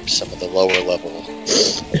bribe some of the lower level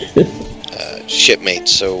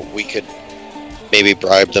shipmates, so we could maybe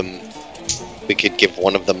bribe them. We could give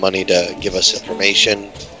one of them money to give us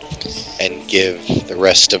information and give the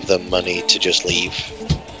rest of them money to just leave.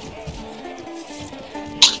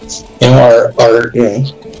 Our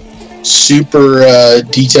super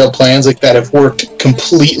detailed plans like that have worked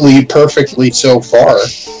completely perfectly so far.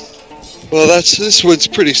 Well, this one's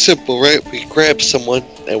pretty simple, right? We grab someone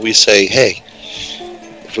and we say, "Hey,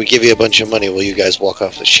 if we give you a bunch of money, will you guys walk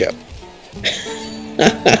off the ship?"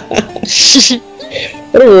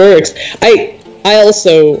 Whatever works. I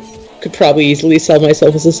also could probably easily sell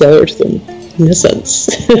myself as a seller to them, in a sense.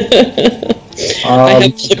 I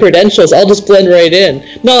have the credentials. I'll just blend right in.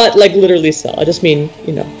 Not like literally sell. I just mean,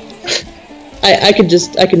 I can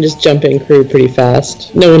just jump in crew pretty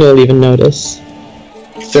fast. No one will even notice.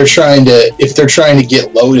 If they're trying to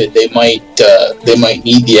get loaded, they might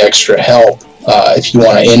need the extra help. If you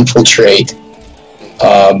want to infiltrate,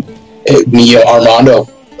 Armando,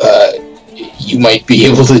 you might be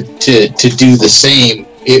able to do the same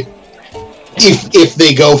if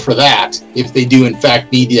they go for that. If they do in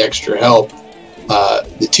fact need the extra help,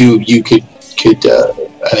 the two of you could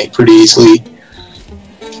I think pretty easily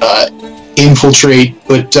infiltrate.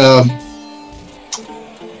 But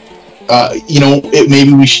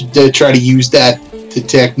maybe we should try to use the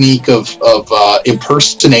technique of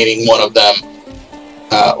impersonating one of them,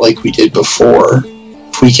 like we did before.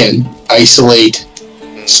 If we can isolate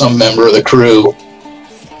some member of the crew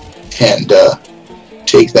and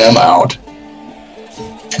take them out,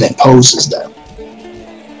 and then pose as them.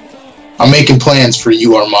 I'm making plans for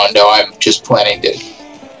you, Armando. I'm just planning to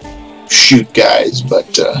shoot guys,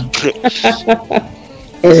 but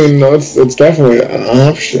I mean, no, it's definitely an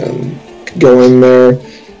option. Go in there,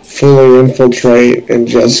 fully infiltrate, and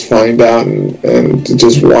just find out and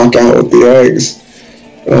just walk out with the eggs.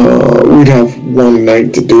 We'd have one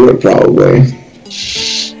night to do it, probably.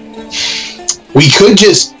 We could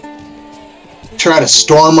just try to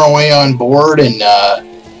storm our way on board and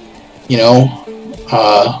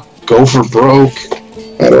go for broke.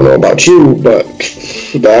 I don't know about you, but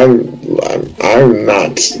I'm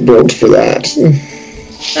not built for that.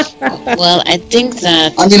 Well, I think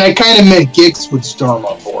that I mean, I kind of meant Gix would storm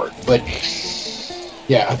on board, but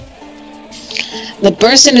yeah. the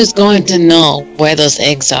person who's going to know where those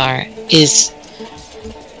eggs are is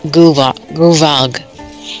Gruvag.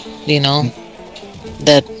 You know,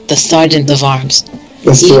 the sergeant of arms.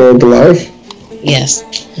 That's still alive? Yes.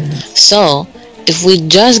 So, if we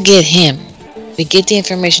just get him, we get the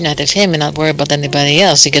information out of him and not worry about anybody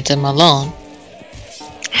else to get them alone.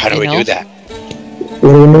 How do we do that?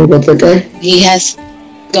 What do we know about that guy? He has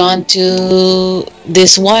gone to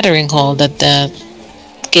this watering hole that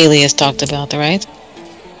Kaylee has talked about, right?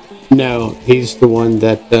 No, he's the one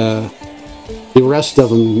that the rest of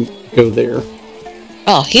them go there.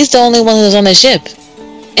 Oh, he's the only one who's on the ship.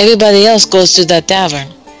 Everybody else goes to that tavern.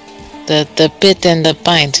 The pit and the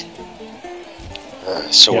pint.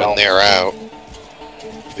 So when they're out,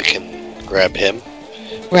 we can grab him.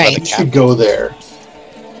 Right. We should go there.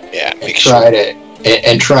 Yeah,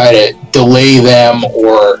 and try to delay them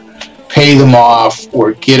or pay them off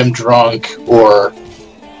or get them drunk or.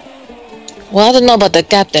 Well, I don't know about the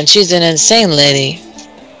captain. She's an insane lady.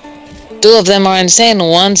 2 of them are insane.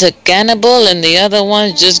 One's a cannibal and the other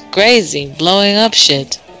one's just crazy, blowing up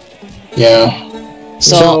shit. Yeah.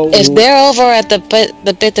 So if they're over at the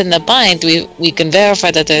pit and the pint, we can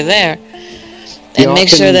verify that they're there, and make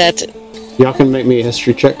sure that. Y'all can make me a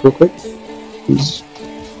history check real quick.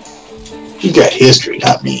 You got history,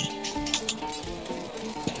 not me.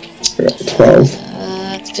 12.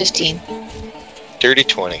 It's 15. Dirty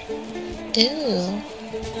 20. Ooh.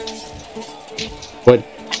 What,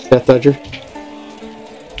 Death Dodger?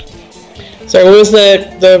 Sorry, what was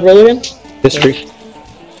the roll again? History.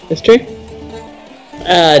 History?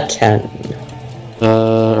 10.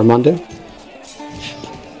 Armando?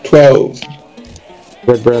 12.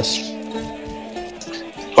 Redbreast?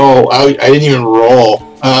 Oh, I didn't even roll.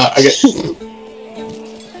 I got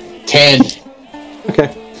 10. Okay.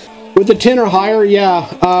 With the 10 or higher,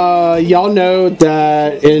 yeah. Y'all know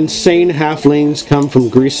that insane halflings come from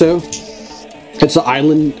Griso. It's an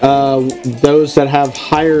island. Those that have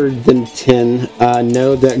higher than 10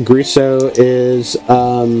 know that Griso is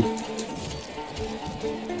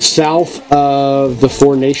south of the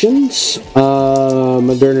Four Nations.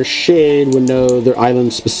 Moderna Shade would know their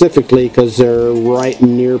island specifically because they're right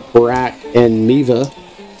near Perak and Miva.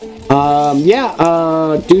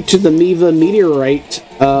 Due to the Miva meteorite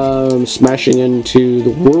smashing into the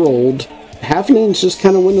world, halflings just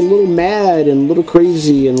kind of went a little mad and a little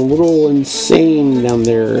crazy and a little insane down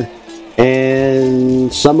there.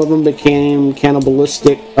 And some of them became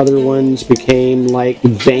cannibalistic, other ones became like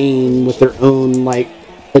vain with their own like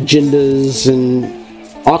agendas and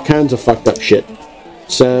all kinds of fucked up shit.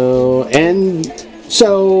 So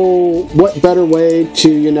what better way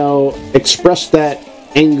to, express that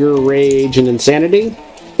anger, rage, and insanity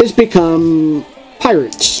is become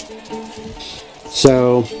pirates.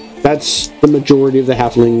 So that's the majority of the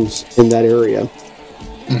halflings in that area.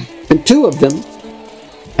 And 2 of them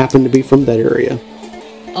happen to be from that area.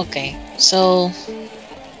 Okay, so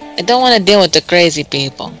I don't want to deal with the crazy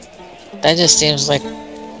people. That just seems like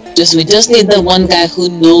we just need the one guy who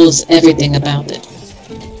knows everything about it.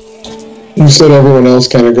 You said everyone else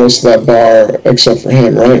kind of goes to that bar except for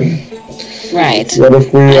him, right? Right. What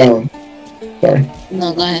if we, sorry.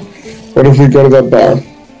 No, go ahead. What if we go to that bar,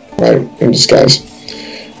 right, in disguise?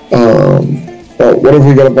 Well, what if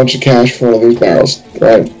we get a bunch of cash for one of these barrels,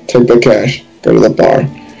 right? Take the cash, go to the bar,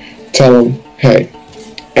 tell them, hey,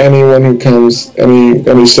 anyone who comes,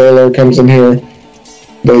 any sailor comes in here,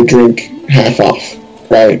 they drink half off,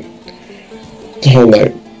 right? The whole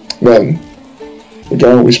night. Then we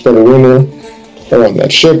go, we spread a rumor around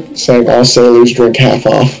that ship saying all sailors drink half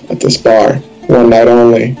off at this bar. One night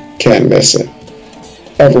only, can't miss it.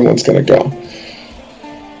 Everyone's gonna go.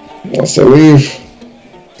 Once they leave,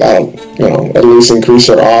 that'll, at least increase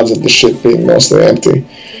our odds of the ship being mostly empty.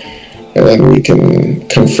 And then we can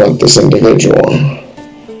confront this individual.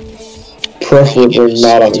 Preferably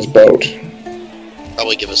not on his boat.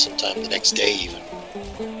 Probably give us some time the next day even.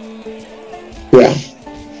 Yeah.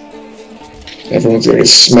 Everyone's gonna get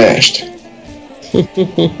smashed.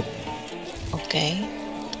 Okay.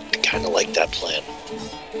 I kind of like that plan.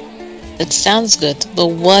 It sounds good, but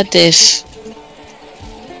what if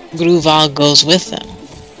Gruval goes with them?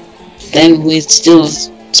 Then we'd still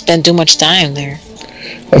spend too much time there.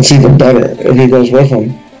 That's even better. If he goes with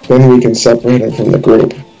them, then we can separate him from the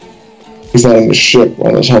group. He's not on the ship,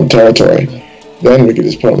 on his home territory. Then we can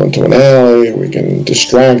just put him into an alley, we can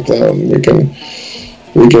distract them, we can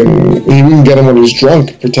We can even get him when he's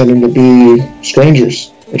drunk, pretending to be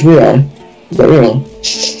strangers, which we are. But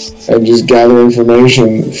and just gather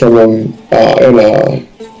information from him in a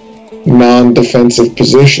non-defensive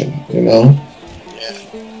position. Yeah.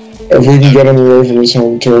 If we can get him away from his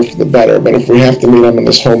home turf, the better. But if we have to meet him on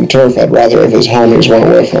his home turf, I'd rather if his homies went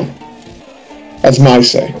with him. That's my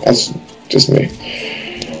say. That's just me.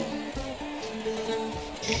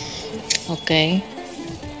 Okay.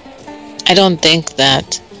 I don't think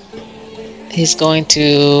that he's going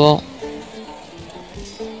to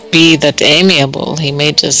be that amiable. He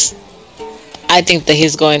may just... I think that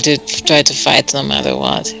he's going to try to fight no matter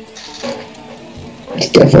what. It's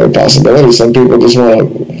definitely a possibility. Some people just want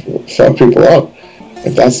to fuck people up.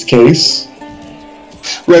 If that's the case...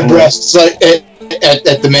 Redbreast,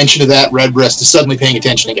 at the mention of that, Redbreast is suddenly paying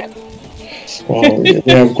attention again. Well, we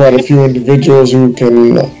have quite a few individuals who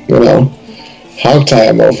can, hog tie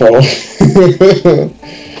a mofo.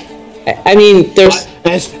 I mean, there's...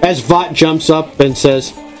 As Vought jumps up and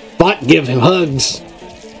says, Vought, give him hugs.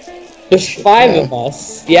 There's 5 of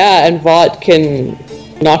us. Yeah, and Vought can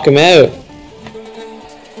knock him out.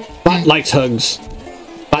 Vought likes hugs.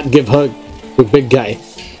 Vought give hug to big guy.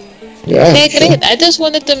 Yeah. Okay, great. I just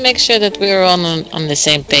wanted to make sure that we were on the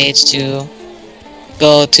same page to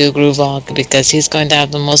go to Groovog, because he's going to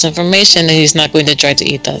have the most information and he's not going to try to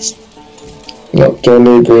eat us. No,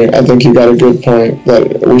 totally agree. I think you got a good point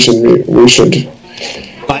that we should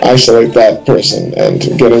isolate that person and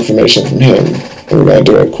get information from him. And we gotta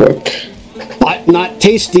do it quick. But not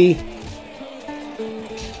tasty.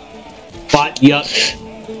 But yuck.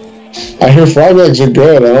 I hear frog legs are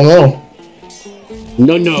good. I don't know.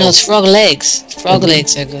 No. No, it's frog legs. Frog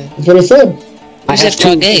legs are good. That's what I said. You said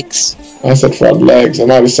frog eggs. I said frog legs. It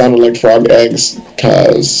might have sounded like frog eggs,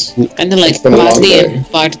 because Kind of like it's been a long party day. and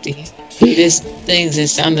party. These things, they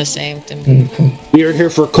sound the same to me. We are here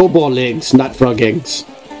for cobalt legs, not frog eggs.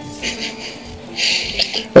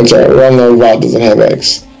 That's alright. We all know Vought doesn't have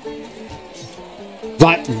eggs.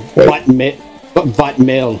 Vought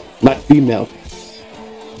male, not female.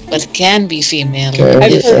 But can be female Can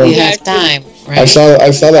if be female. we have time, right? I saw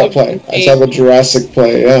that play. I saw the Jurassic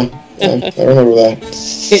play. Yeah, I remember that.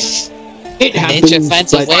 It happens. Nature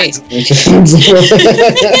finds a way.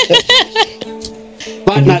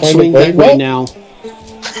 But not swing that way now.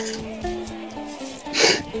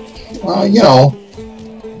 Well, you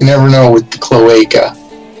never know with the cloaca.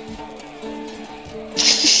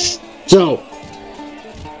 So,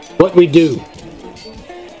 what we do?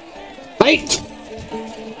 Fight!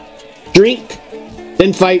 Drink,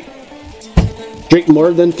 then fight. Drink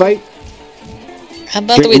more, then fight. How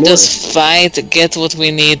about Drink we more. just fight, get what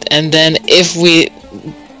we need, and then if we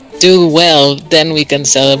do well, then we can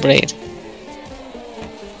celebrate.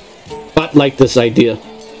 Not like this idea.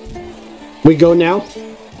 We go now?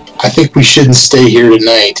 I think we shouldn't stay here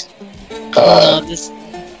tonight. No, this,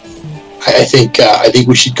 I think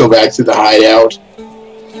we should go back to the hideout,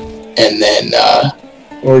 and then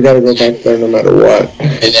Well, we gotta go back there no matter what.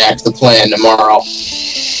 enact the plan tomorrow.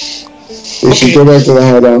 We should go back to the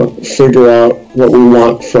hideout, figure out what we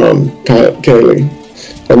want from Kaylee,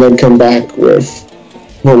 and then come back with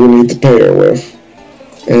what we need to pay her with.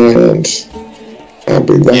 And I'll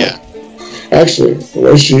be back. Yeah. Actually, the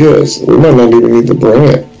way she is, we might not even need to bring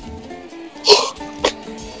it.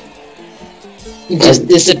 it just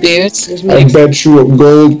disappeared. I bet you a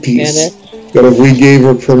gold piece that if we gave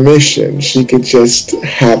her permission, she could just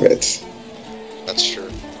have it. That's true.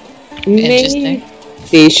 Interesting.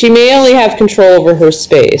 Maybe. She may only have control over her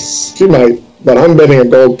space. She might, but I'm betting a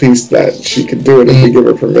gold piece that she could do it if we give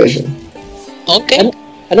her permission. Okay.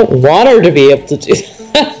 I don't want her to be able to do that.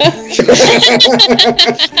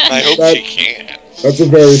 I hope she can. That's a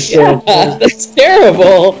very strong Yeah, that's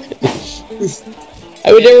terrible.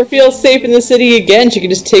 I would never feel safe in the city again. She can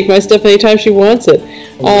just take my stuff anytime she wants it.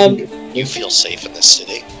 You feel safe in this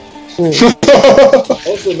city.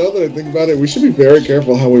 Also, now that I think about it, we should be very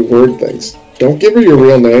careful how we word things. Don't give her your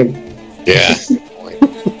real name. Yeah.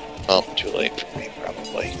 Well, too late for me,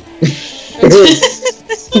 probably.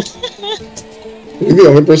 You're the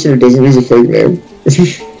only person who doesn't use a fake name. But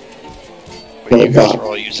you guys are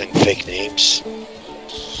all using fake names.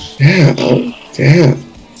 Yeah, yeah.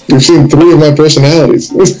 You've seen 3 of my personalities.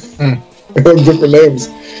 They have different names.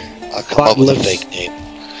 I'll come up with a fake name.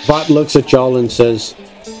 Vought looks at y'all and says,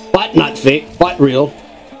 Vought not fake, Vought real.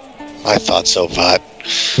 I thought so, Vought.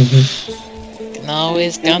 Can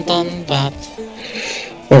always count on Bot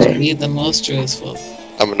to Alright. be the most truthful.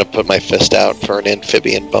 I'm gonna put my fist out for an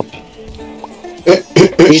amphibian bump.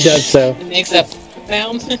 He does so. It makes up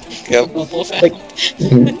found. Yep. Bubble found. Like-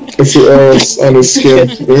 It's the oils on his skin.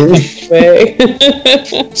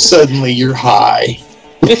 Way. Suddenly you're high.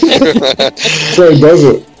 That's why he does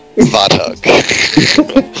it. Vod hug.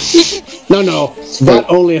 No. Vot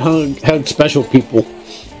only hug special people.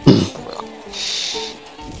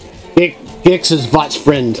 Gix is Vot's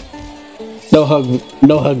friend. No hug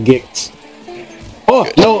Gix. Oh,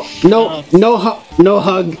 no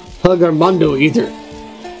hug Armando either.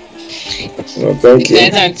 Oh, thank You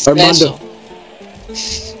you. guys aren't Armando.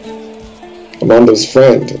 special. Armando's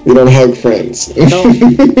friend. You don't hug friends. No.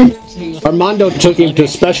 Armando took him to a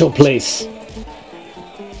special place.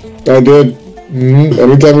 I did.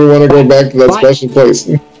 Anytime we want to go back to that What? special place.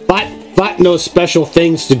 Vot knows special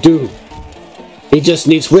things to do. He just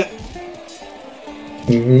needs whip.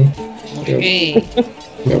 Okay.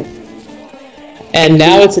 Yep. And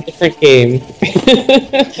now it's a different game.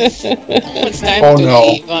 It's time Oh, to no.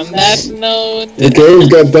 leave on that note. The game's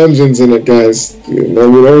got dungeons in it, guys. You know,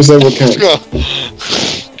 we never said what kind.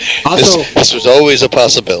 Also, This was always a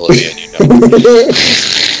possibility, and you know.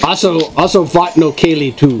 also Vot know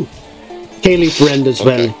Kaylee too. Kaylee friend as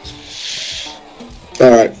well.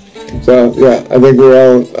 Alright. So, yeah, I think we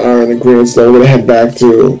all are in agreement that we're going to head back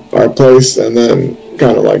to our place and then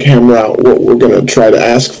kind of like hammer out what we're going to try to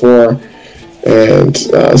ask for and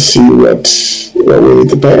see what we need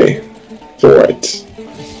to pay for it.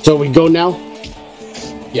 So we go now?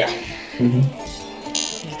 Yeah.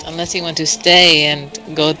 Unless you want to stay and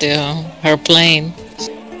go to her plane.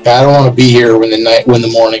 I don't want to be here when the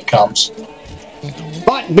morning comes.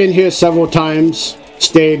 Vot been here several times.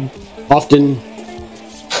 Stayed often.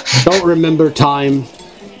 Don't remember time.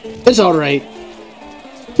 It's alright.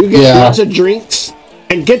 You get lots of drinks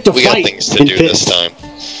and get to We fight. got things to in do pits. this time.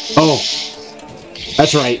 Oh.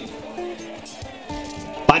 That's right.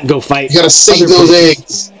 Vot go fight. You gotta save other those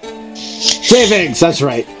pits. eggs. Save eggs, that's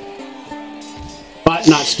right. Vot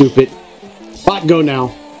not stupid. Vot go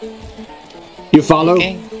now. You follow?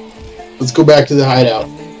 Okay, Let's go back to the hideout.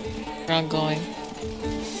 we're all going.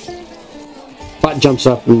 Vot jumps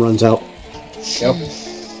up and runs out. Yep.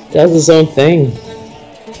 Does his own thing.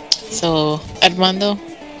 So, Armando,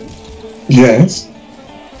 Yes.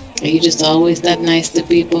 Are you just always that nice to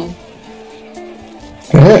people?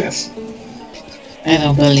 Yes. I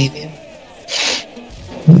don't believe you.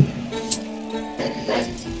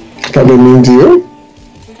 Probably mean to you?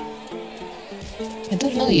 I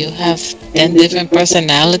don't know, you have 10 different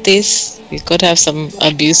personalities. You could have some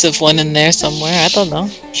abusive one in there somewhere. I don't know.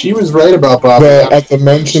 She was right about Bob. At the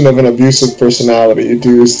mention of an abusive personality, you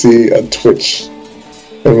do see a twitch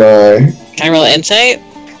in my... Can I roll insight?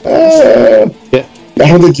 Yeah. I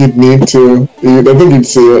don't think you'd need to. I think you'd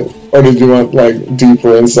see it. Or did you want, like,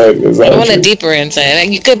 deeper insight? Is that I want what a you- deeper insight. Like,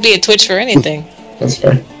 you could be a twitch for anything. That's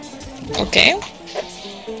fair. Okay.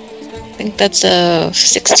 I think that's a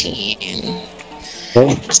 16.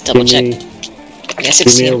 Okay. Just double check. Yeah,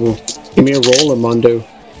 Give me a roll, Armando. I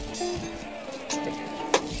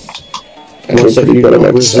What's feel that pretty you good at don't my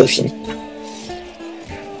resist? perception.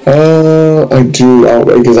 I do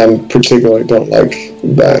outright because I particularly don't like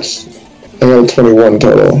that. I got a 21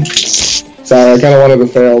 total. Sorry, I kind of wanted to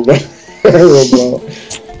fail, but I rolled well.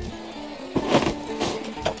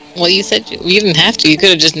 Well, you said you didn't have to. You could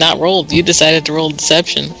have just not rolled. You decided to roll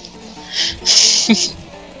deception.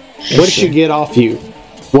 What did she get off you?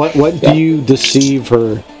 What do you deceive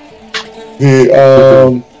her?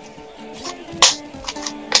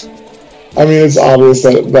 I mean, it's obvious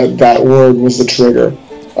that word was the trigger,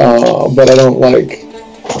 but I don't like.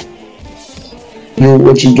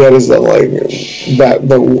 What you get is that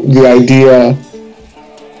the idea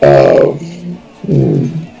of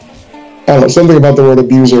I don't know, something about the word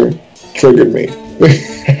abuser triggered me.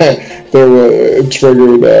 It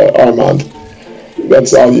triggered Armand.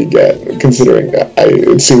 That's all you get, considering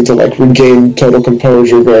it seemed to like regain total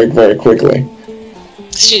composure very, very quickly.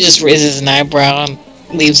 She just raises an eyebrow and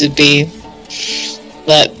leaves it be.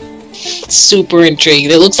 But super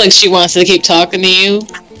intrigued. It looks like she wants to keep talking to you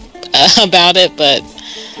about it, but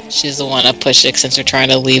she doesn't want to push it since we're trying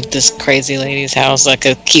to leave this crazy lady's house that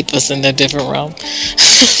could keep us in a different realm.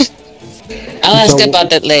 I'll ask So- about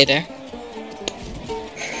that later.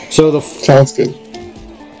 So Sounds good.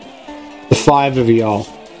 the five of y'all,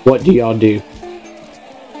 what do y'all do?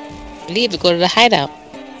 Leave and go to the hideout.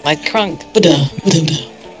 Like Crunk.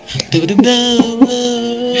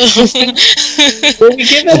 Will we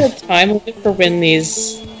give it a time limit for when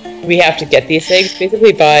we have to get these eggs?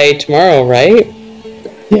 Basically by tomorrow, right?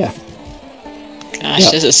 Yeah. Gosh,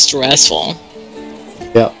 Yeah. this is stressful.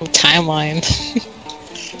 Yeah. Timeline.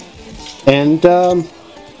 And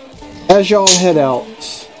as y'all head out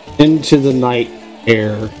into the night,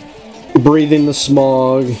 air, breathing the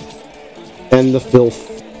smog and the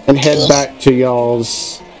filth, and head back to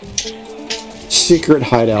y'all's secret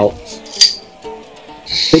hideout.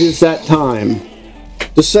 It is that time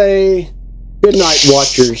to say goodnight,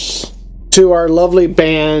 Watchers, to our lovely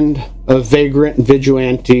band of Vagrant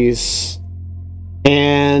Vigilantes,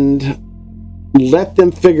 and let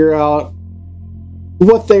them figure out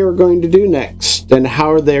what they are going to do next and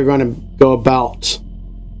how they're going to go about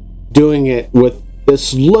doing it with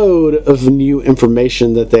this load of new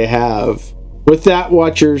information that they have. With that,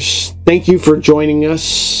 Watchers, thank you for joining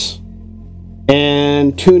us,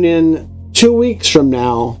 and tune in 2 weeks from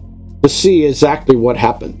now to see exactly what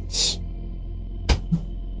happens.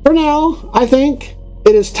 For now, I think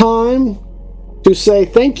it is time to say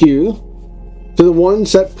thank you to the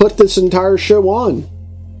ones that put this entire show on,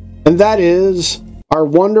 and that is our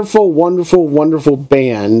wonderful, wonderful, wonderful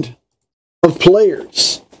band of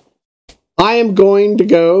players. I am going to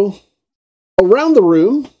go around the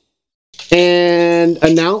room and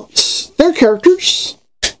announce their characters.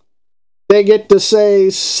 They get to say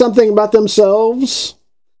something about themselves,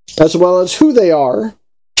 as well as who they are,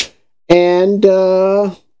 and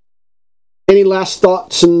any last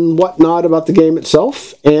thoughts and whatnot about the game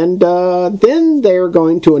itself. And then they're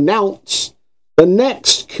going to announce the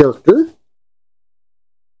next character.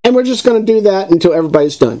 And we're just going to do that until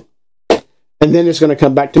everybody's done. And then it's going to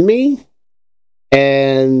come back to me,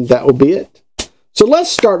 and that will be it. So let's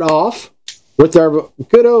start off with our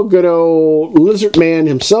good old lizard man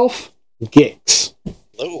himself, Gix.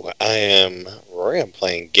 Hello, I am Rory. I'm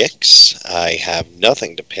playing Gix. I have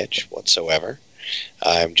nothing to pitch whatsoever.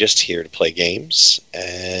 I'm just here to play games,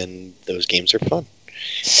 and those games are fun.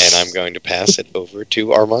 And I'm going to pass it over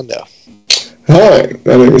to Armando. Hi,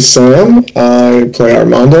 my name is Sam. I play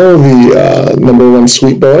Armando, the number one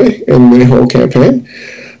sweet boy in the whole campaign.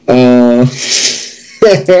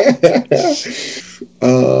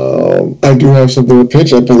 I do have something to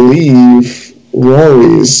pitch. I believe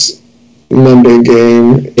Rory's Monday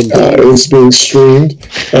game is being streamed,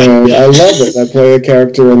 and I love it. I play a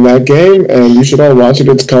character in that game, and you should all watch it.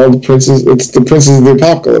 It's called Princes. It's the Princes of the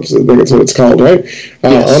Apocalypse. I think that's what it's called, right?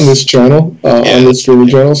 Yes. On this channel, on this streaming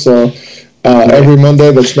channel. So every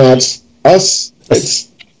Monday, that's not us. It's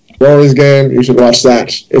Rory's game. You should watch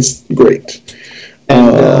that. It's great.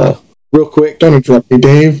 And real quick, don't interrupt me,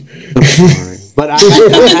 Dave. But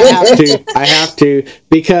I have to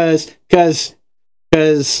because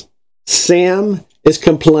Sam is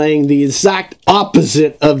playing the exact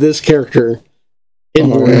opposite of this character in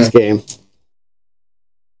Rory's game.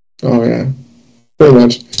 Oh yeah, very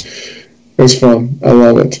much. It's fun. I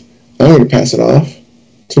love it. I'm going to pass it off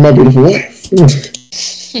to my beautiful wife.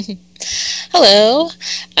 Hello,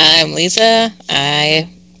 I'm Lisa. I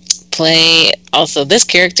play also this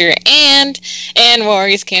character and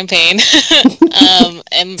Rory's campaign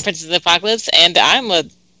and Princess of the Apocalypse, and I'm a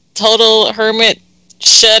total hermit,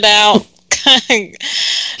 shut out,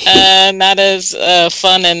 not as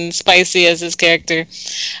fun and spicy as his character.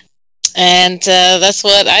 And that's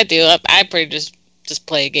what I do. I pretty just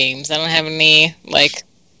play games. I don't have any, like,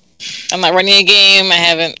 I'm not running a game. I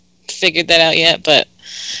haven't figured that out yet, but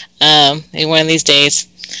maybe one of these days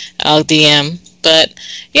I'll DM. But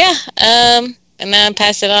yeah, and now I'll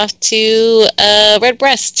pass it off to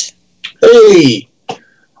Redbreast. Hey!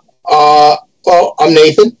 Well, I'm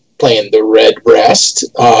Nathan, playing the Redbreast,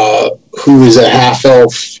 who is a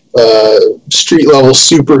half-elf street-level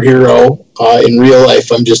superhero. In real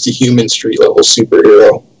life, I'm just a human street-level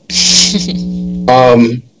superhero.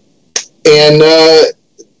 And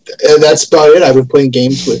that's about it. I've been playing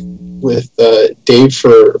games with Dave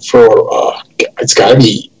for it's got to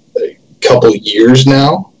be a couple years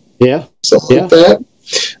now. Yeah. Something like that.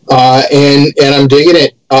 And I'm digging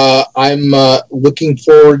it. I'm looking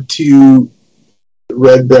forward to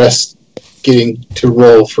Redbreast getting to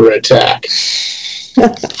roll for an attack.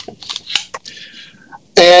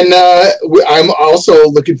 And I'm also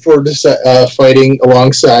looking forward to fighting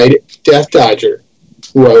alongside Death Dodger,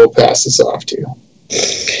 who I will pass this off to.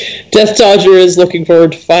 Death Dodger is looking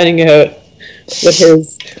forward to finding out what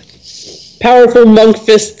his powerful monk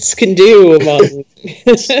fists can do among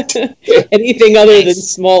anything other than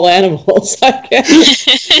small animals, I guess.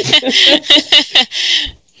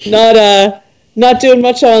 Not doing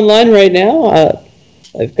much online right now.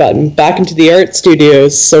 I've gotten back into the art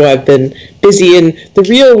studios, so I've been busy in the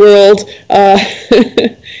real world.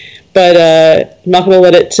 But I'm not going to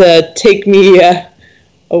let it take me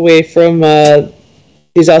away from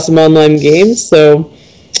these awesome online games. So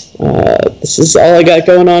this is all I got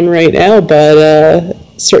going on right now, but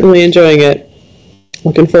certainly enjoying it.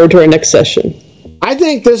 Looking forward to our next session. I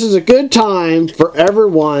think this is a good time for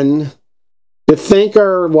everyone to thank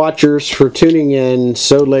our watchers for tuning in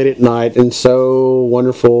so late at night and so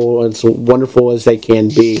wonderful as they can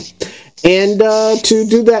be. And to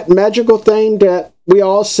do that magical thing that we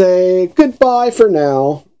all say goodbye for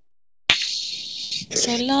now.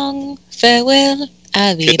 So long, farewell.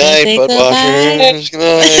 Good night, Budwashers.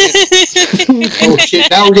 Good night. Oh shit!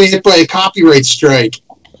 Now we're gonna get hit by a copyright strike.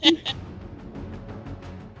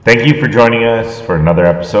 Thank you for joining us for another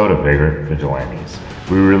episode of Vagrant Vigilantes.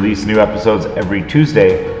 We release new episodes every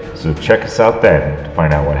Tuesday, so check us out then to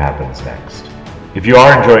find out what happens next. If you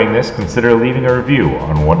are enjoying this, consider leaving a review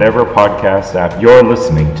on whatever podcast app you're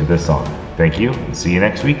listening to this on. Thank you, and see you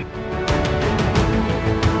next week.